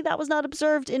apparently that was not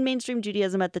observed in mainstream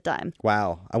Judaism at the time.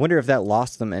 Wow. I wonder if that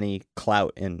lost them any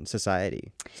clout in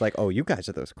society. It's like, oh, you guys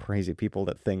are those crazy people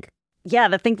that think... Yeah,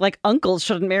 that think uncles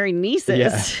shouldn't marry nieces.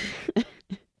 Yeah.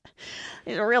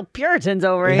 These are real Puritans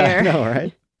over here. I know,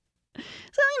 right?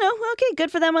 So, okay,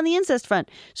 good for them on the incest front.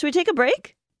 Should we take a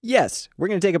break? Yes, we're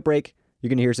going to take a break. You're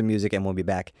going to hear some music, and we'll be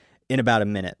back in about a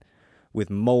minute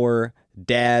with more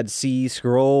Dad See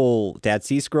Scroll. Dad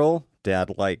See Scroll?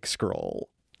 Dad Like Scroll.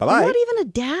 Bye-bye. I'm not even a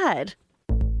dad.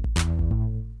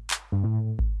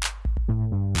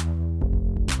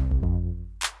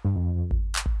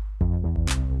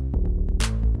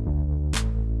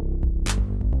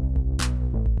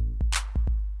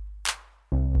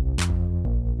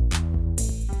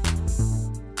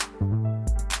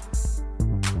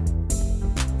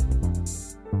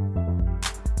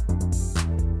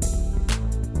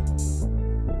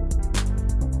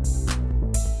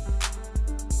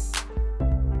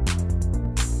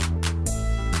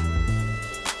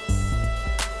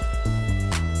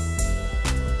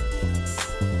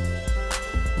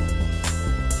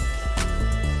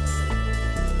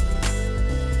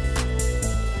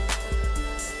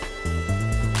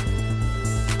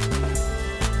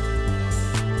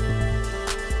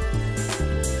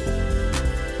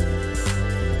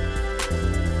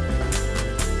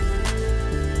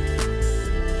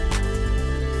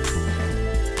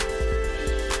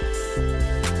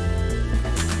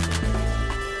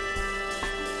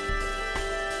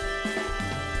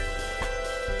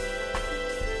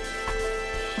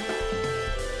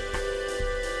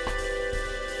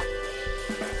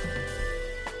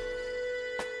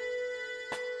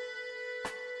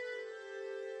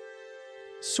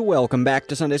 So welcome back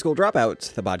to Sunday School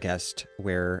Dropouts, the podcast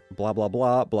where blah, blah,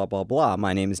 blah, blah, blah, blah.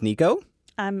 My name is Nico.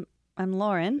 I'm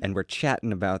Lauren. And we're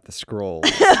chatting about the scrolls.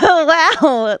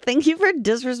 Wow. Thank you for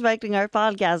disrespecting our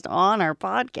podcast on our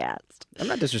podcast. I'm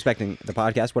not disrespecting the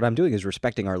podcast. What I'm doing is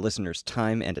respecting our listeners'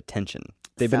 time and attention.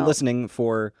 They've been So- listening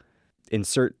for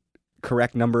insert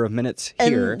correct number of minutes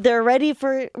here. And they're ready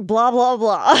for blah, blah,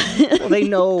 blah. Well, they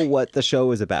know what the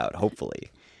show is about, hopefully.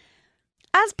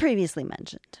 As previously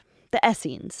mentioned, the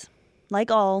Essenes, like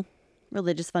all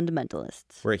religious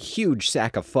fundamentalists, We're a huge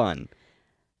sack of fun.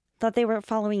 thought they were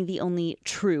following the only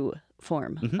true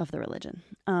form of the religion.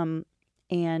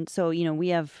 And so, we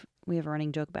have a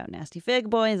running joke about nasty fig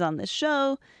boys on this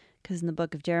show, because in the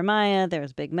book of Jeremiah,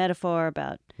 there's a big metaphor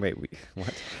about Wait,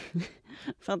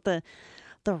 what?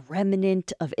 the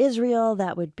remnant of Israel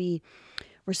that would be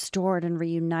restored and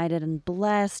reunited and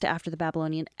blessed after the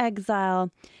Babylonian exile,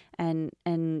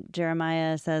 and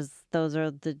Jeremiah says those are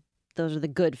the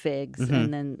good figs,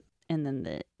 and then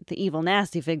the evil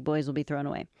nasty fig boys will be thrown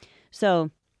away. So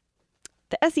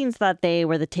the Essenes thought they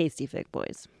were the tasty fig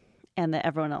boys, and that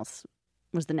everyone else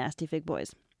was the nasty fig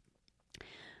boys.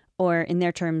 Or in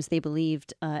their terms, they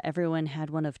believed everyone had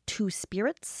one of two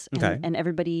spirits, and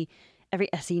every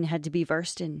Essene had to be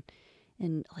versed in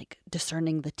like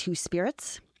discerning the two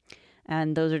spirits.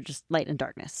 And those are just light and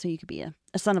darkness. So you could be a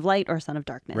son of light or a son of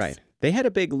darkness. Right. They had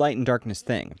a big light and darkness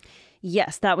thing.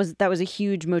 Yes, that was a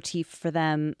huge motif for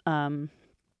them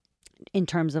in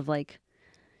terms of like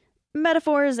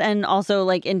metaphors, and also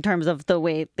like in terms of the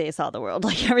way they saw the world.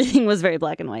 Like everything was very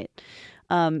black and white.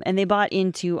 And they bought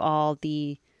into all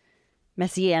the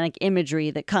messianic imagery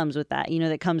that comes with that,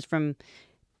 that comes from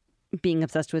being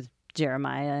obsessed with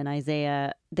Jeremiah and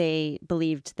Isaiah. They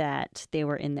believed that they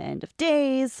were in the end of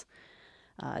days.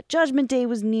 Judgment Day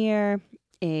was near.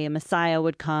 A Messiah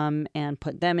would come and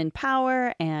put them in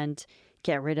power and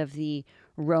get rid of the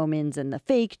Romans and the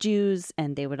fake Jews,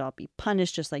 and they would all be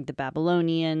punished just like the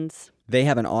Babylonians. They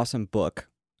have an awesome book,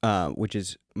 which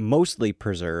is mostly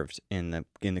preserved in the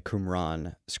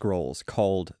Qumran scrolls,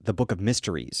 called the Book of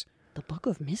Mysteries. The Book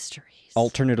of Mysteries.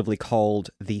 Alternatively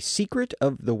called The Secret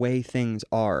of the Way Things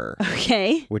Are.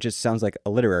 Okay. Which sounds like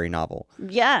a literary novel.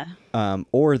 Yeah.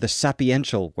 Or The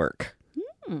Sapiential Work.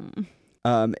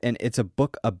 And it's a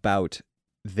book about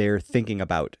their thinking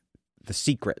about the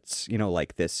secrets,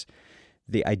 like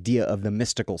the idea of the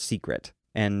mystical secret.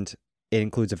 And it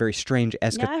includes a very strange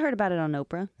Yeah, I heard about it on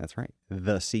Oprah. That's right.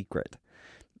 The Secret.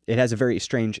 It has a very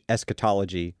strange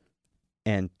eschatology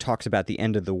and talks about the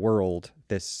end of the world,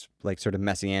 this like sort of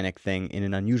messianic thing, in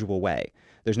an unusual way.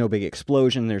 There's no big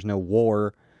explosion, there's no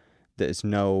war, there's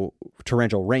no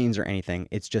torrential rains or anything.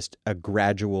 It's just a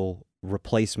gradual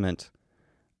replacement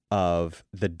of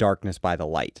the darkness by the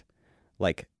light,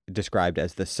 like described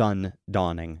as the sun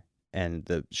dawning and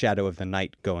the shadow of the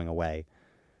night going away,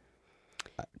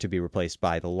 to be replaced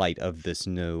by the light of this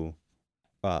new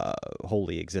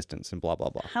holy existence and blah, blah,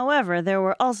 blah. However, there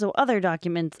were also other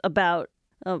documents about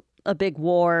a big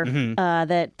war,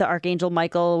 that the Archangel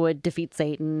Michael would defeat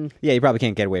Satan. Yeah, you probably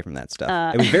can't get away from that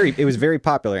stuff. It was very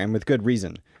popular, and with good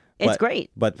reason. It's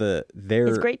great. But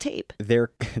it's great tape.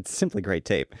 It's simply great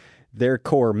tape. Their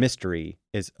core mystery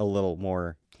is a little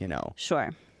more, Sure.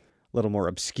 a little more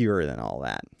obscure than all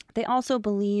that. They also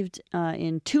believed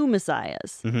in two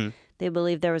messiahs. They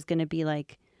believed there was going to be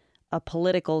like a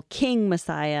political king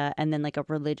messiah and then like a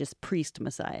religious priest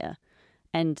messiah.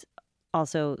 And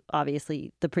also,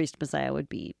 obviously, the priest messiah would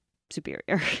be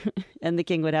superior and the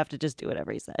king would have to just do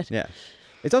whatever he said. Yeah.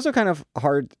 It's also kind of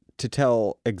hard to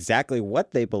tell exactly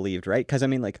what they believed, right? Because,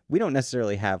 we don't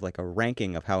necessarily have like a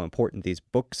ranking of how important these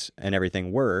books and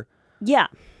everything were. Yeah.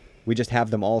 We just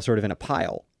have them all sort of in a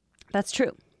pile. That's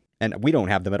true. And we don't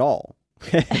have them at all.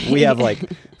 We have like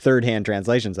third-hand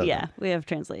translations of them. Yeah, we have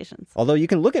translations. Although you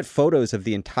can look at photos of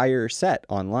the entire set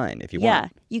online if you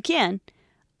want. Yeah, you can.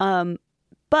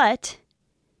 But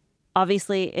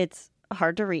obviously it's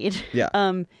hard to read. Yeah.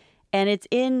 And it's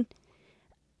in,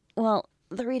 well,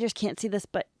 the readers can't see this,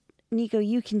 but Nico,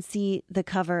 you can see the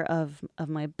cover of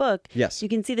my book. Yes. You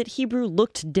can see that Hebrew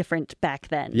looked different back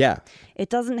then. Yeah. It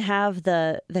doesn't have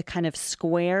the kind of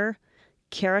square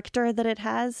character that it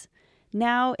has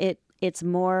now. It's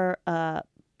more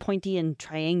pointy and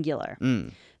triangular.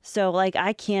 So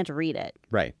I can't read it.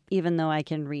 Right. Even though I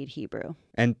can read Hebrew.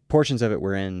 And portions of it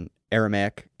were in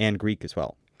Aramaic and Greek as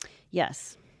well.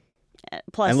 Yes.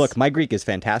 Plus, and look, my Greek is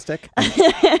fantastic,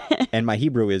 and my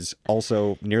Hebrew is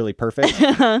also nearly perfect.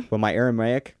 But my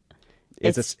Aramaic,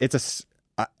 it's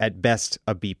at best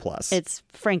a B+. It's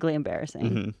frankly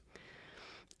embarrassing.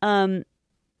 Something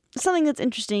that's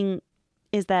interesting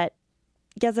is that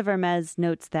Gezer Vermes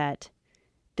notes that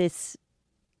this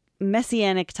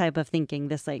messianic type of thinking,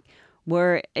 this like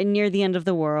we're near the end of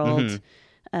the world,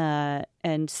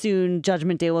 and soon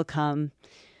Judgment Day will come.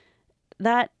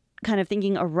 That kind of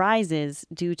thinking arises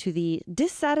due to the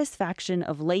dissatisfaction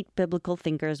of late biblical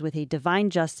thinkers with a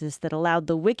divine justice that allowed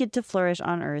the wicked to flourish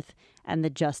on earth and the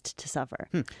just to suffer.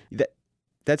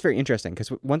 That's very interesting, because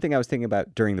one thing I was thinking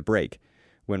about during the break,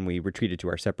 when we retreated to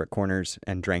our separate corners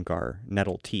and drank our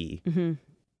nettle tea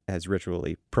as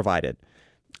ritually provided.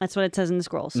 That's what it says in the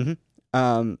scrolls.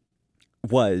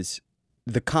 Was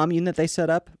the commune that they set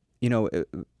up,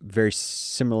 very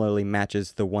similarly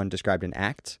matches the one described in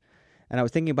Acts. And I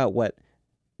was thinking about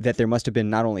that there must have been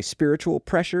not only spiritual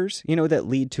pressures, that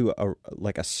lead to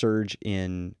a surge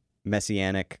in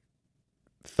messianic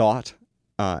thought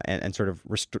and sort of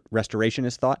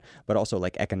restorationist thought, but also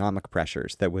like economic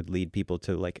pressures that would lead people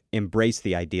to like embrace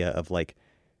the idea of like,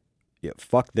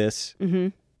 fuck this,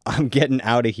 I'm getting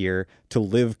out of here to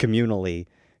live communally,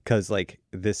 because like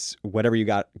this, whatever you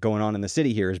got going on in the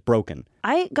city here is broken.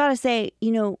 I gotta say,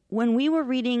 when we were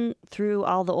reading through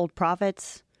all the old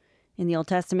prophets in the Old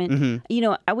Testament,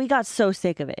 we got so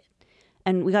sick of it.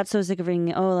 And we got so sick of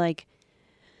reading,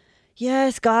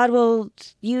 yes, God will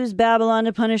use Babylon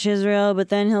to punish Israel, but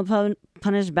then he'll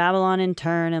punish Babylon in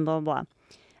turn and blah, blah, blah.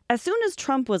 As soon as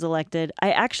Trump was elected,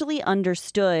 I actually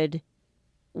understood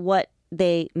what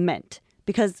they meant.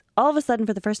 Because all of a sudden,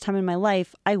 for the first time in my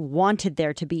life, I wanted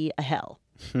there to be a hell.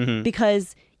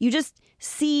 Because you just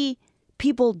see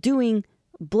people doing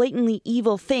blatantly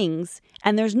evil things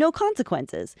and there's no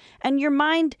consequences. And your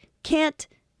mind can't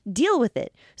deal with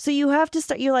it. So you have to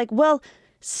start, you're like, well,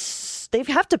 they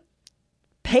have to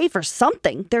pay for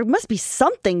something. There must be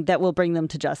something that will bring them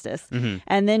to justice.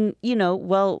 And then,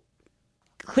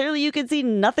 clearly you can see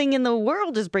nothing in the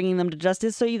world is bringing them to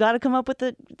justice. So you got to come up with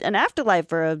an afterlife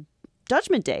for a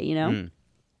Judgment Day,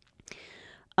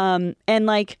 and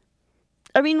like,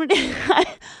 I mean, I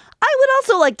would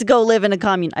also like to go live in a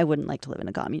commune. I wouldn't like to live in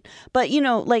a commune, but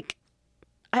like,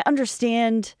 I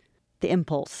understand the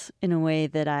impulse in a way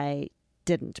that I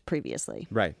didn't previously.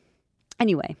 Right.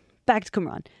 Anyway, back to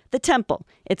Qumran. The temple,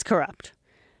 it's corrupt.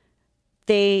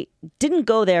 They didn't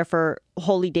go there for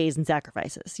holy days and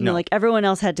sacrifices. Like everyone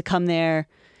else had to come there,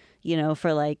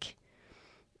 for like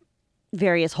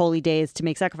various holy days to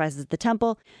make sacrifices at the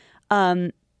temple.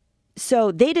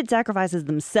 So they did sacrifices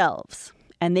themselves,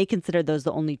 and they considered those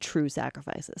the only true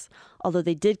sacrifices. Although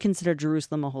they did consider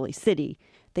Jerusalem a holy city,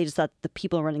 they just thought the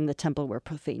people running the temple were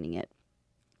profaning it.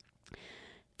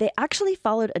 They actually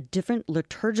followed a different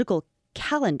liturgical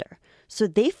calendar. So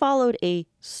they followed a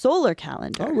solar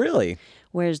calendar. Oh, really?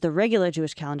 Whereas the regular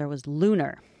Jewish calendar was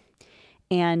lunar.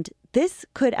 And this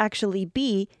could actually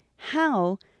be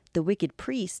how the wicked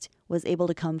priest was able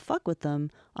to come fuck with them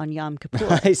on Yom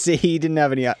Kippur. I see. He didn't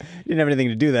have anything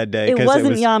to do that day. It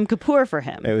wasn't Yom Kippur for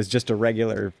him. It was just a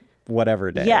regular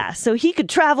whatever day. Yeah, so he could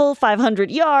travel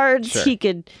 500 yards. Sure. He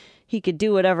could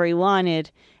do whatever he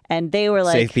wanted, and they were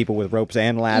like save people with ropes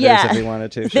and ladders if he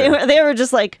wanted to. Sure. They were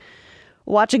just like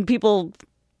watching people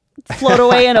float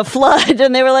away in a flood,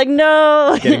 and they were like,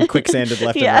 no. Getting quicksanded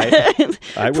left and right.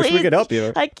 I wish we could help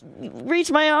you. I reach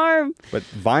my arm. But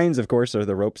vines, of course, are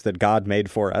the ropes that God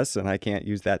made for us, and I can't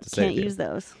use that to save you. Can't use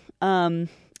those. And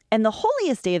the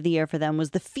holiest day of the year for them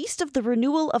was the Feast of the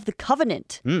Renewal of the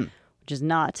Covenant, which is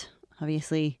not,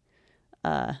 obviously,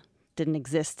 didn't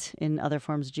exist in other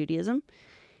forms of Judaism.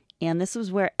 And this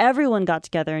was where everyone got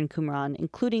together in Qumran,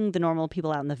 including the normal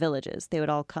people out in the villages. They would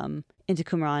all come into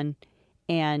Qumran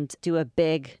and do a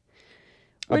big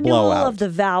renewal blowout of the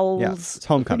vowels. Yeah, it's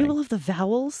homecoming. Renewal of the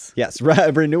vowels? Yes,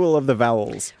 renewal of the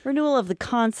vowels. Renewal of the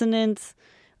consonants.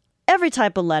 Every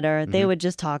type of letter, they would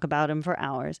just talk about them for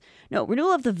hours. No,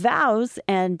 renewal of the vows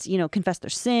and, confess their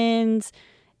sins,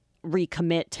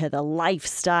 recommit to the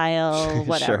lifestyle,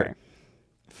 whatever.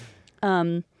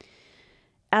 Sure.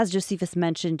 As Josephus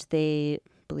mentioned, they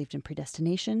believed in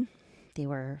predestination. They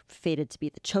were fated to be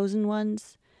the chosen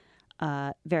ones.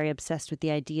 Very obsessed with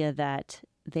the idea that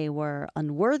they were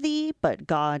unworthy, but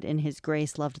God in his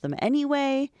grace loved them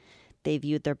anyway. They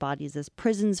viewed their bodies as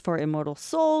prisons for immortal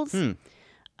souls.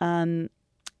 And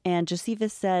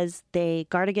Josephus says they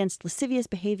guard against lascivious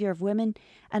behavior of women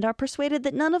and are persuaded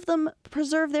that none of them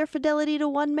preserve their fidelity to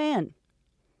one man.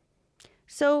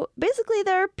 So basically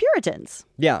they're Puritans.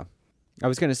 Yeah, I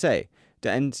was going to say.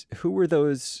 And who were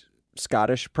those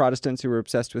Scottish Protestants who were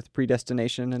obsessed with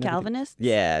predestination? And Calvinists?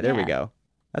 everything? Yeah, there we go.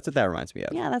 That's what that reminds me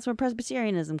of. Yeah, that's where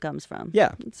Presbyterianism comes from.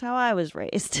 Yeah. That's how I was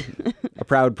raised. A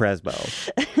proud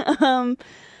presbo.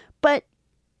 But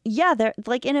yeah, they're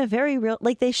like in a very real,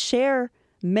 like they share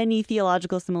many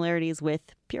theological similarities with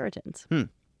Puritans.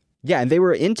 Yeah, and they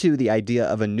were into the idea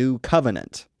of a new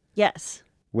covenant, Yes.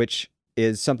 which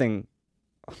is something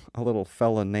a little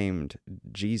fella named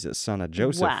Jesus, son of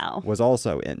Joseph, Wow. was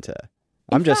also into.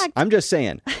 In fact- I'm just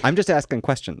saying. I'm just asking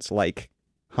questions like,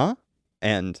 huh?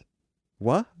 And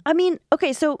what? I mean,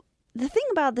 okay, so the thing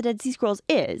about the Dead Sea Scrolls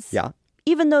is, Yeah.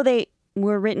 even though they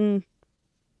were written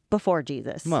before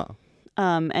Jesus, Well,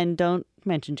 and don't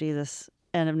mention Jesus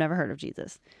and have never heard of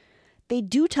Jesus, they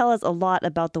do tell us a lot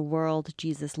about the world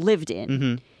Jesus lived in,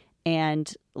 mhm.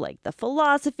 and like the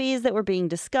philosophies that were being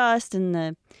discussed and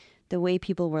the way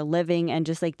people were living, and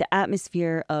just like the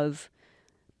atmosphere of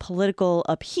political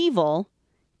upheaval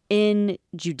in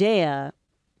Judea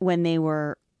when they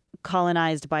were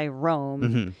colonized by Rome,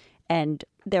 Mhm. and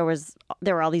there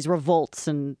were all these revolts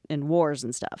and wars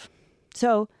and stuff.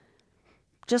 So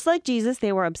just like Jesus,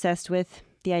 they were obsessed with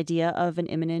the idea of an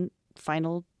imminent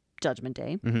final judgment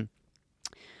day. Mhm.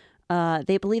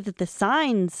 They believed that the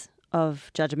signs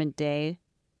of Judgment Day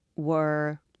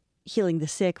were healing the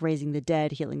sick, raising the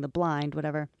dead, healing the blind,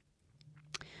 whatever.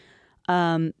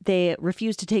 They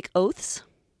refused to take oaths,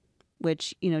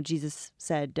 which, Jesus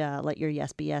said, let your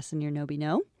yes be yes and your no be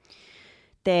no.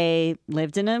 They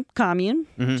lived in a commune,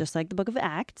 just like the book of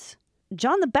Acts.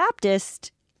 John the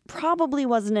Baptist probably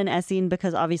wasn't an Essene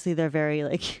because obviously they're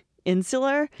very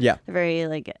insular. Yeah. They're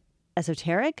very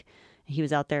esoteric. He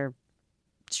was out there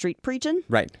street preaching.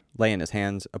 Right. Laying his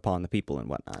hands upon the people and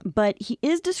whatnot. But he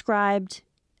is described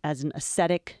as an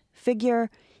ascetic figure.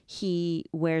 He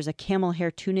wears a camel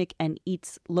hair tunic and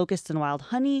eats locusts and wild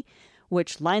honey,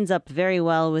 which lines up very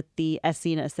well with the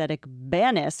Essene ascetic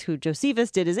Banus, who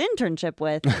Josephus did his internship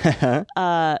with,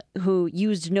 who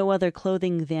used no other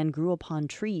clothing than grew upon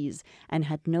trees and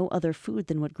had no other food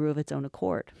than what grew of its own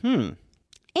accord.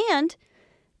 And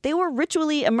they were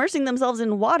ritually immersing themselves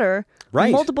in water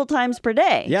Right. multiple times per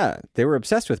day. Yeah. They were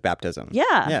obsessed with baptism.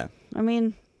 Yeah. Yeah. I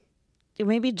mean,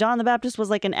 maybe John the Baptist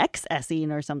was like an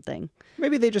ex-Essene or something.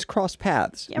 Maybe they just crossed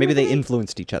paths. Yeah, maybe maybe they they-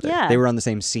 influenced each other. Yeah. They were on the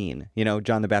same scene.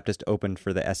 John the Baptist opened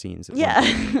for the Essenes. at one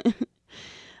Yeah.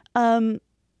 point.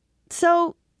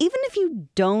 So even if you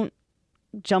don't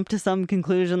jump to some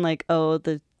conclusion like, oh,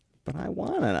 the But I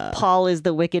want to know. Paul is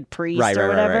the wicked priest Right, or right,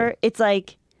 right, whatever, right. it's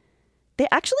like they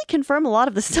actually confirm a lot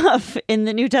of the stuff in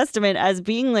the New Testament as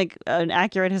being like an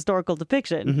accurate historical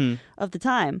depiction Mm-hmm. of the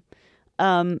time.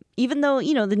 Even though,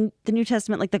 the New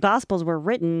Testament, like the Gospels were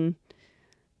written,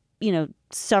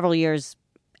 several years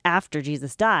after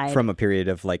Jesus died. From a period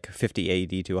of 50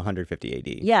 AD to 150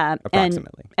 AD. Yeah.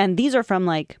 Approximately. And these are from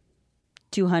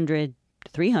 200,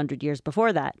 300 years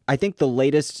before that. I think the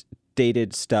latest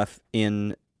dated stuff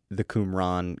in the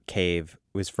Qumran cave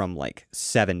was from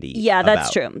 70. Yeah,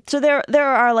 that's about. true. So there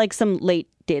are some late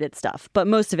dated stuff, but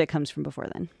most of it comes from before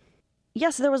then.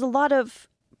 Yes, there was a lot of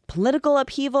political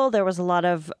upheaval. There was a lot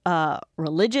of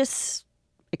religious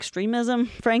extremism,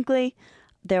 frankly.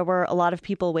 There were a lot of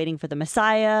people waiting for the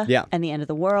Messiah Yeah. and the end of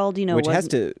the world. Which has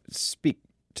to speak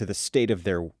to the state of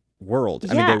their world.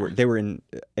 I Yeah. mean, they were in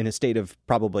a state of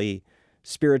probably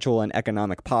spiritual and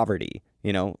economic poverty.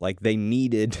 They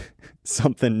needed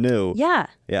something new. Yeah.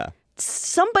 Yeah.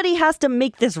 Somebody has to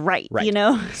make this right, Right.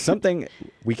 Something,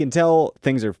 we can tell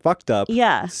things are fucked up.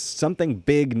 Yeah. Something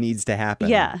big needs to happen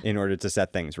Yeah. in order to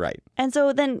set things right. And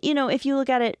so then, if you look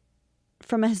at it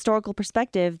from a historical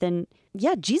perspective, then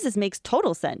yeah, Jesus makes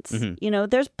total sense. Mm-hmm.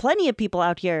 There's plenty of people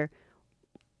out here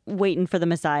waiting for the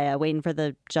Messiah, waiting for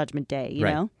the judgment day, you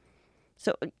Right. know?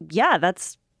 So yeah,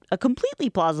 that's a completely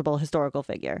plausible historical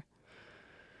figure.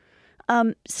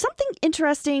 Something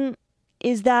interesting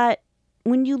is that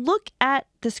when you look at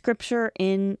the scripture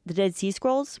in the Dead Sea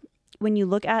Scrolls, when you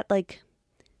look at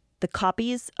the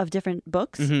copies of different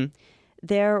books, Mm-hmm.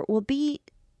 there will be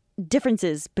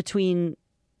differences between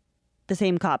the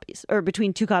same copies or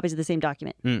between two copies of the same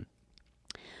document. Mm.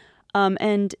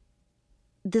 And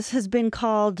this has been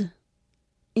called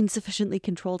insufficiently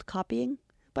controlled copying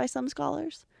by some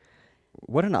scholars.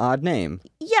 What an odd name.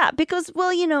 Yeah, because,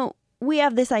 well, we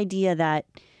have this idea that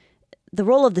the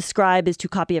role of the scribe is to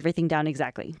copy everything down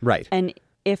exactly. Right. And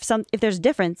if there's a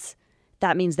difference,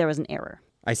 that means there was an error.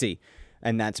 I see.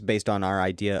 And that's based on our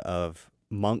idea of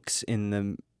monks in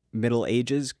the Middle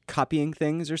Ages copying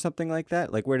things or something like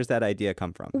that? Where does that idea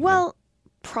come from? Well,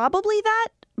 probably that,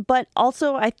 but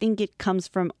also I think it comes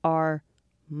from our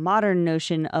modern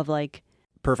notion of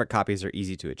Perfect copies are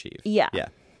easy to achieve. yeah. Yeah.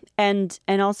 And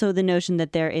also the notion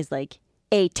that there is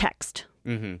a text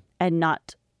Mm-hmm. and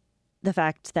not the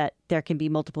fact that there can be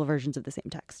multiple versions of the same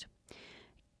text.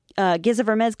 Giza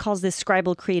Vermes calls this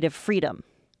scribal creative freedom.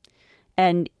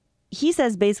 And he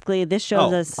says basically this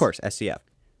shows us... of course, SCF.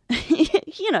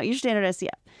 your standard SCF.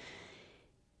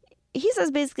 he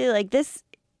says basically like this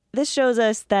shows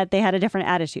us that they had a different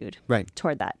attitude Right.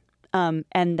 toward that.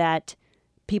 And that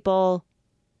people,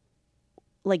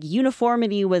 like,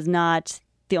 uniformity was not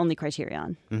the only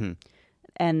criterion. Mm-hmm.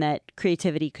 And that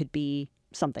creativity could be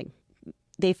something.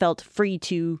 They felt free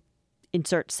to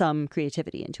insert some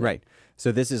creativity into it. Right.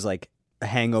 So this is like a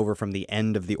hangover from the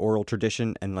end of the oral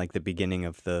tradition and like the beginning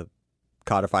of the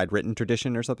codified written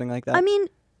tradition or something like that? I mean,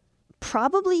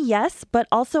 probably yes, but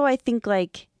also I think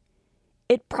like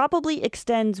it probably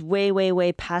extends way, way,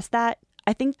 way past that.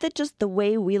 I think that just the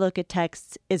way we look at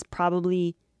texts is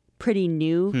probably pretty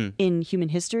new in human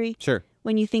history. Sure.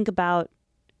 When you think about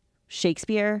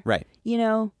Shakespeare, Right. you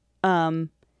know, And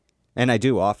I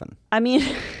do often. I mean,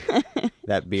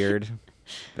 That beard,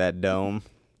 that dome.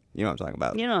 You know what I'm talking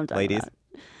about. you know what I'm talking ladies. about.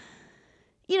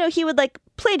 You know, he would like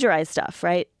plagiarize stuff,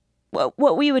 right?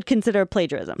 What we would consider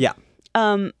plagiarism. Yeah.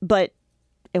 But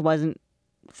it wasn't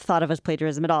thought of as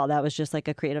plagiarism at all. That was just like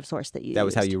a creative source that you That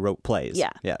was how used. you wrote plays.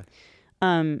 Yeah. Yeah.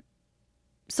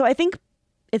 So I think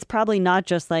it's probably not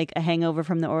just like a hangover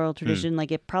from the oral tradition.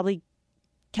 Like it probably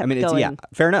kept I mean, it's, going yeah,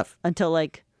 fair enough. until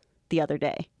like the other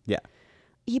day. Yeah.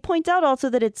 He points out also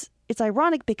that it's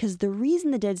ironic because the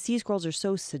reason the Dead Sea Scrolls are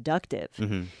so seductive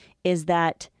is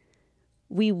that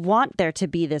we want there to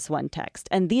be this one text.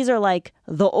 And these are like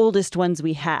the oldest ones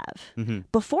we have.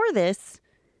 Before this,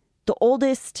 the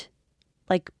oldest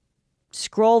like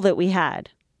scroll that we had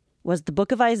was the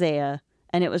book of Isaiah,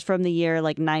 and it was from the year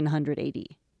like 900 AD.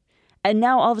 And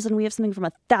now all of a sudden we have something from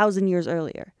 1,000 years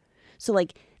earlier. So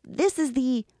like this is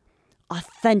the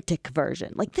authentic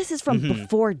version. Like this is from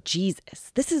before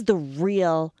Jesus. This is the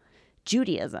real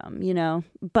Judaism, you know?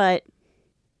 But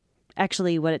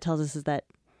actually what it tells us is that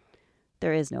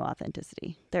there is no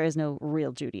authenticity. There is no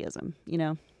real Judaism, you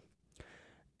know?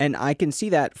 And I can see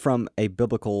that from a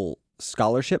biblical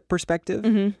scholarship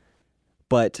perspective.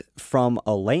 But from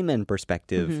a layman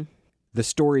perspective, the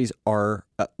stories are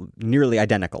nearly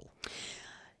identical.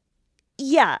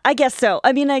 Yeah, I guess so.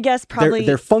 I mean, I guess probably...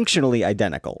 They're functionally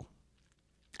identical.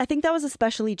 I think that was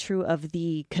especially true of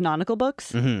the canonical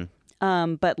books,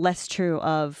 but less true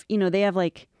of, you know, they have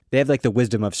like the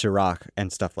wisdom of Sirach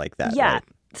and stuff like that. yeah, right?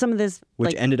 some of this Which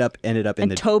like, ended up in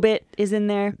and the Tobit is in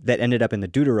there that ended up in the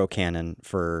Deuterocanon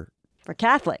for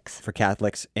Catholics.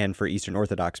 Catholics and for Eastern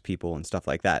Orthodox people and stuff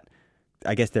like that.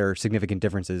 I guess there are significant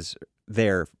differences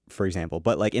there, for example.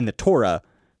 But like in the Torah,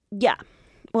 Yeah,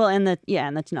 well, and the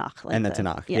Tanakh, like and the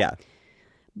Tanakh, yeah.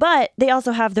 But they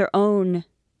also have their own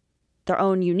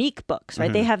unique books,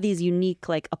 right? They have these unique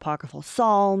like apocryphal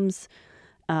psalms,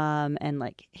 and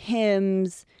like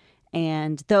hymns,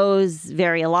 and those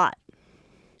vary a lot.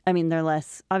 I mean, they're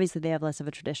less, obviously they have less of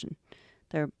a tradition.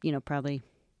 They're, you know, probably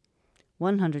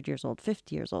 100 years old,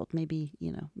 50 years old, maybe,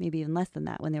 you know, maybe even less than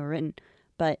that when they were written.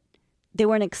 But they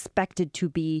weren't expected to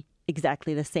be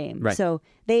exactly the same. Right. So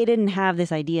they didn't have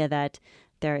this idea that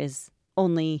there is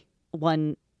only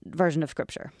one version of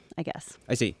scripture, I guess.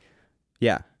 I see.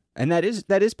 Yeah. And that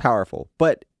is powerful.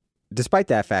 But despite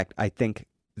that fact, I think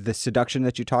the seduction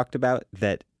that you talked about,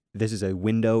 that this is a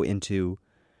window into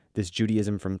this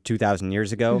Judaism from 2,000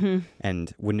 years ago,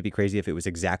 and wouldn't it be crazy if it was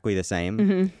exactly the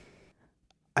same?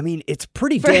 I mean, it's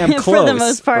pretty damn close. For the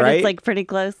most part, right? it's like pretty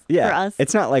close yeah, for us.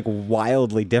 It's not like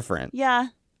wildly different. Yeah.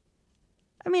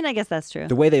 I mean, I guess that's true.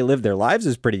 The way they live their lives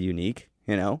is pretty unique,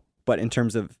 you know? But in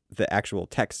terms of the actual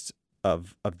texts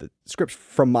of the scripts,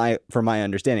 from my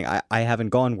understanding, I haven't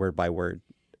gone word by word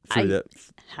through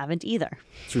haven't either.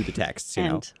 through the texts, you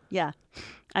know? And yeah,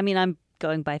 I mean, I'm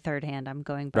going by third hand. I'm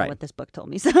going by Right. what this book told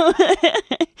me. So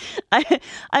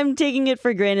I'm taking it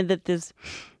for granted that this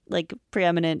like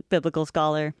preeminent biblical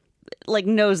scholar like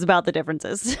knows about the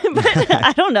differences. But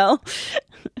I don't know.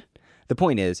 The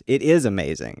point is, it is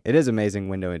amazing. It is an amazing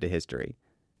window into history.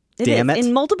 Damn is. it.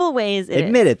 In multiple ways,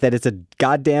 Admit it that it's a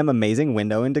goddamn amazing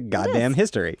window into goddamn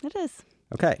history. It is.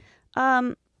 Okay.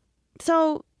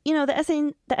 So, you know,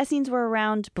 the Essenes were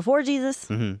around before Jesus.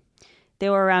 They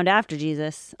were around after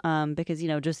Jesus, because, you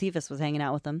know, Josephus was hanging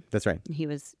out with them. That's right. He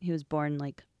was born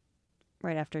like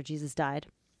right after Jesus died.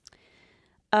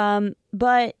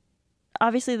 But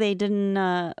obviously they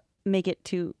didn't make it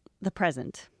to the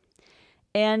present.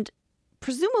 And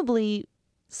presumably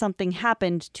something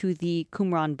happened to the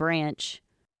Qumran branch.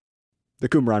 The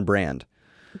Qumran brand.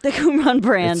 The Qumran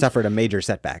brand. It suffered a major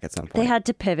setback at some point. They had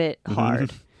to pivot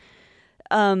hard.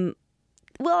 Well,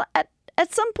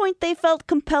 at some point they felt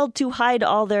compelled to hide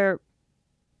all their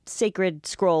sacred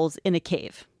scrolls in a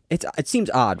cave. It seems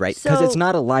odd, right? Because So- it's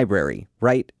not a library,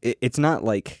 right? It's not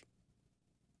like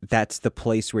that's the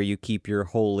place where you keep your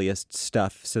holiest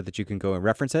stuff so that you can go and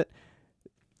reference it.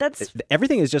 That's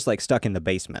Everything is just like stuck in the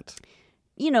basement.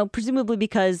 presumably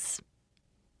because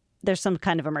there's some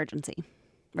kind of emergency,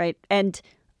 right? And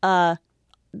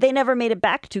they never made it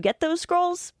back to get those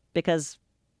scrolls because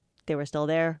they were still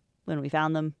there when we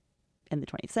found them in the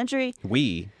 20th century.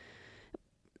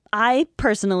 I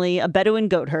personally, a Bedouin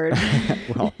goat herd.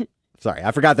 Well, sorry,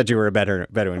 I forgot that you were a Bedouin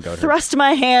goat herd. Thrust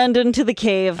my hand into the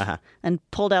cave and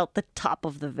pulled out the top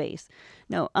of the vase.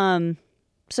 No,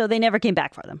 so they never came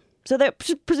back for them. So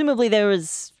presumably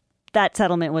that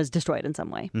settlement was destroyed in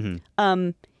some way. Mm-hmm.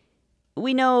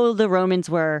 We know the Romans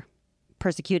were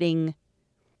persecuting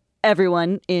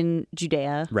everyone in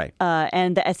Judea. Right.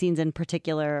 And the Essenes in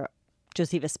particular,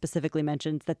 Josephus specifically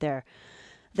mentions that they're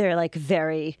like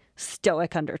very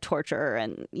stoic under torture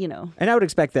and. And I would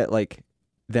expect that like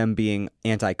them being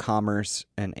anti-commerce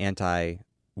and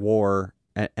anti-war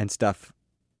and stuff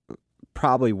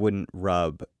probably wouldn't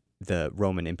rub the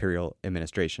Roman imperial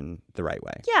administration the right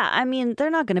way. Yeah, I mean, they're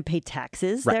not going to pay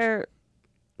taxes. Right.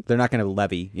 They're not going to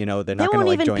levy, they're not going to They won't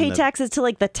like even join pay taxes to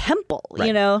like the temple,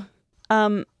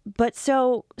 Right. But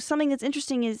so something that's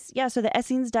interesting is, so the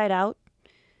Essenes died out,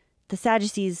 the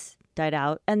Sadducees died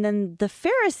out, and then the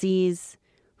Pharisees,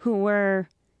 who were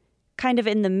kind of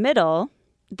in the middle,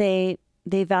 they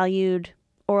valued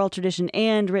oral tradition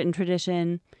and written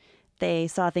tradition. They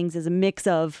saw things as a mix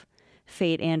of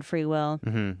fate and free will.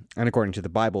 Mm-hmm. And according to the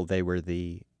Bible, they were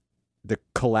the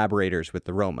collaborators with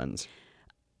the Romans.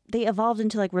 They evolved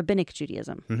into like rabbinic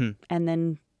Judaism. Mm-hmm. And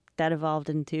then that evolved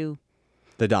into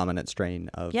the dominant strain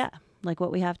of... Yeah, like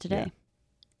what we have today. Yeah.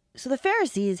 So the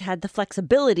Pharisees had the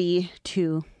flexibility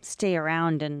to stay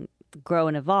around and grow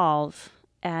and evolve.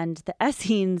 And the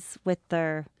Essenes with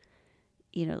their,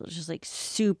 just like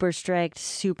super strict,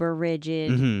 super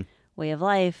rigid way of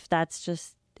life, that's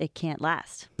just, it can't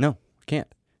last. No, it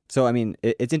can't. So, I mean,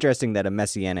 it's interesting that a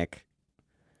messianic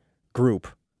group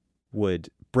would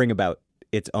bring about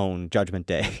its own judgment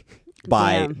day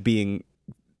by being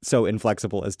so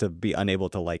inflexible as to be unable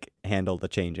to like handle the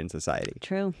change in society.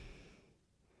 True.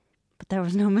 But there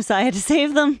was no Messiah to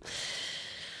save them.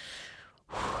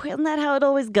 Isn't that how it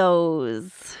always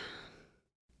goes?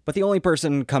 But the only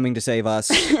person coming to save us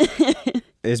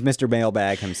is Mr.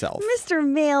 Mailbag himself. Mr.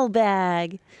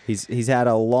 Mailbag. He's had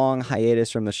a long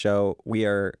hiatus from the show. We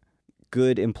are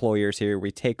good employers here.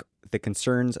 We take the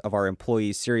concerns of our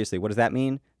employees seriously. What does that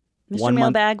mean? Mr.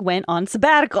 Mailbag went on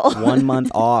sabbatical. 1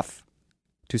 month off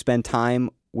to spend time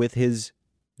with his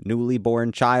newly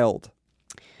born child,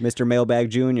 Mr. Mailbag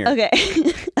Jr. Okay.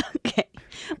 Okay.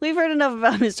 We've heard enough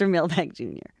about Mr. Mailbag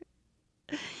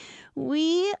Jr.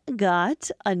 We got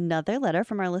another letter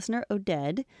from our listener,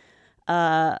 Oded,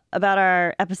 about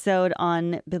our episode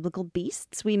on biblical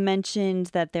beasts. We mentioned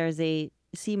that there's a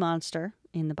sea monster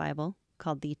in the Bible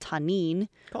called the Tanin.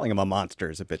 Calling him a monster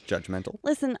is a bit judgmental.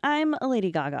 Listen, I'm a Lady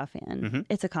Gaga fan. Mm-hmm.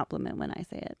 It's a compliment when I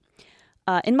say it.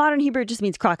 In modern Hebrew, it just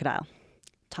means crocodile.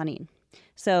 Tanin.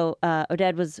 So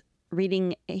Oded was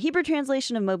reading a Hebrew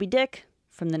translation of Moby Dick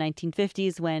from the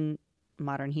 1950s when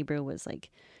modern Hebrew was like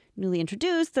newly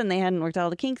introduced and they hadn't worked out all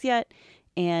the kinks yet.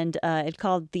 And it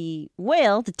called the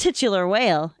whale, the titular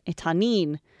whale, a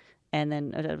tanin. And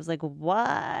then Oded was like,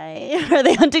 why are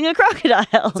they hunting a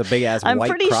crocodile? It's a big-ass I'm white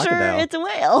pretty crocodile. sure it's a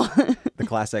whale. The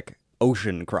classic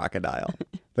ocean crocodile.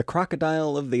 The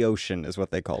crocodile of the ocean is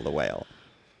what they call the whale.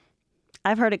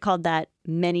 I've heard it called that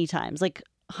many times, like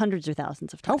hundreds or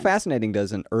thousands of times. How fascinating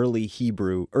does an early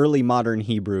modern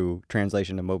Hebrew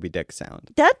translation of Moby Dick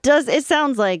sound? It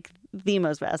sounds like the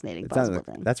most fascinating possible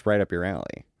thing. That's right up your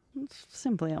alley. It's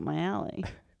simply up my alley.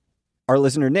 Our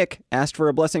listener Nick asked for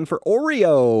a blessing for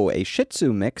Oreo, a Shih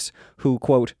Tzu mix who,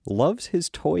 quote, loves his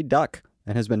toy duck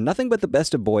and has been nothing but the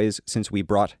best of boys since we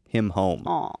brought him home.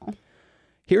 Aw.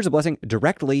 Here's a blessing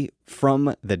directly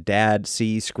from the Dad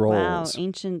Sea Scrolls. Wow,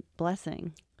 ancient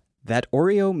blessing. That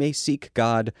Oreo may seek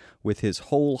God with his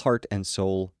whole heart and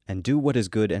soul and do what is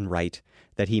good and right,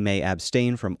 that he may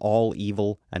abstain from all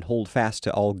evil and hold fast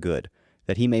to all good,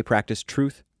 that he may practice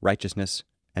truth, righteousness,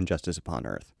 and justice upon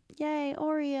earth. Yay,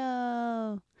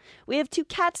 Oreo. We have 2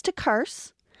 cats to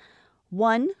curse.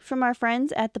 One from our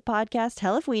friends at the podcast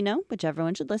Hell If We Know, which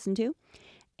everyone should listen to.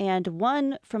 And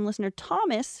one from listener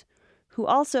Thomas, who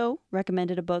also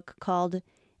recommended a book called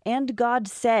And God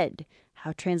Said,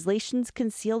 How Translations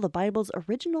Conceal the Bible's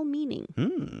Original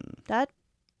Meaning. That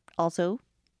also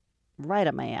right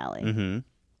up my alley. Mm-hmm.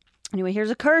 Anyway,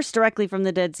 here's a curse directly from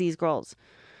the Dead Sea Scrolls.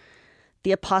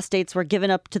 The apostates were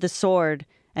given up to the sword,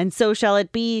 and so shall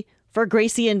it be for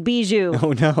Gracie and Bijou.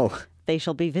 Oh, no. They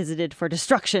shall be visited for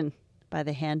destruction by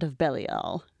the hand of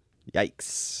Belial.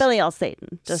 Yikes. Belial's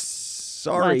Satan. Just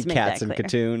Sorry, wanted to make cats that and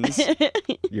clear.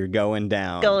 Katoons. You're going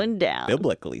down. Going down.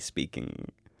 Biblically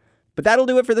speaking. But that'll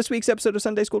do it for this week's episode of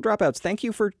Sunday School Dropouts. Thank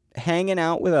you for hanging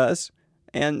out with us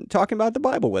and talking about the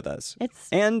Bible with us.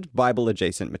 And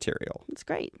Bible-adjacent material. It's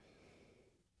great.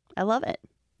 I love it.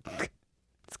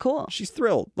 It's cool. She's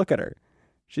thrilled. Look at her.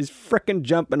 She's frickin'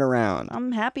 jumping around.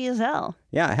 I'm happy as hell.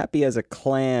 Yeah, happy as a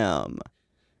clam.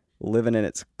 Living in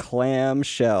its clam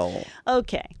shell.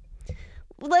 Okay.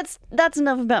 That's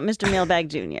enough about Mr. Mailbag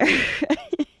Jr.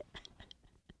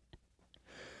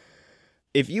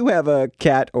 If you have a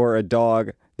cat or a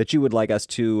dog that you would like us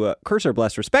to curse or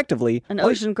bless respectively. An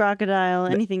ocean crocodile,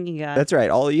 anything you got. That's right.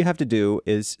 All you have to do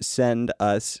is send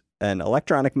us an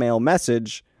electronic mail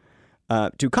message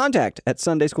to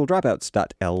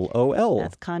contact@sundayschooldropouts.lol.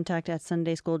 That's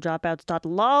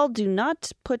contact@sundayschooldropouts.lol. Do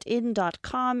not put in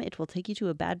 .com. It will take you to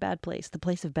a bad place. The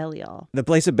place of Belial. The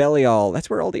place of Belial. That's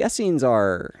where all the Essenes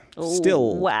are.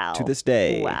 Still to this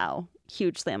day. Wow.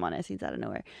 Huge slam on Essenes out of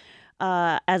nowhere.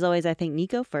 As always, I thank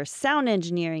Nico for sound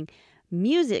engineering,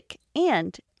 music,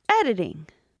 and editing.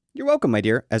 You're welcome, my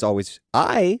dear. As always,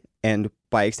 I, and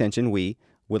by extension we,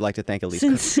 would like to thank Elise.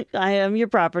 Since I am your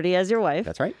property as your wife.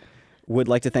 That's right. Would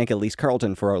like to thank Elise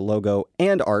Carlton for our logo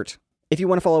and art. If you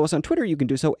want to follow us on Twitter, you can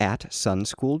do so at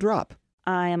SunSchoolDrop.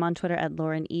 I am on Twitter at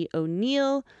Lauren E.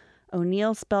 O'Neill.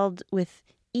 O'Neill spelled with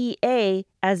E-A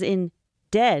as in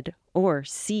dead or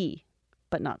sea,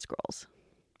 but not scrolls.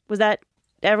 Was that...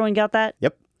 Everyone got that?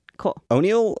 Yep. Cool.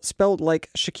 O'Neill spelled like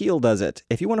Shaquille does it.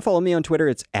 If you want to follow me on Twitter,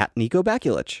 it's at Nico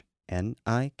Bakulich.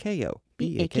 Niko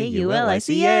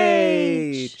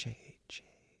Bakulich.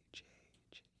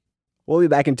 We'll be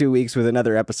back in 2 weeks with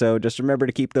another episode. Just remember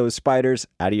to keep those spiders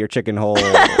out of your chicken hole.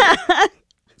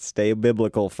 Stay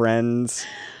biblical, friends.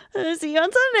 See you on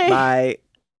Sunday. Bye.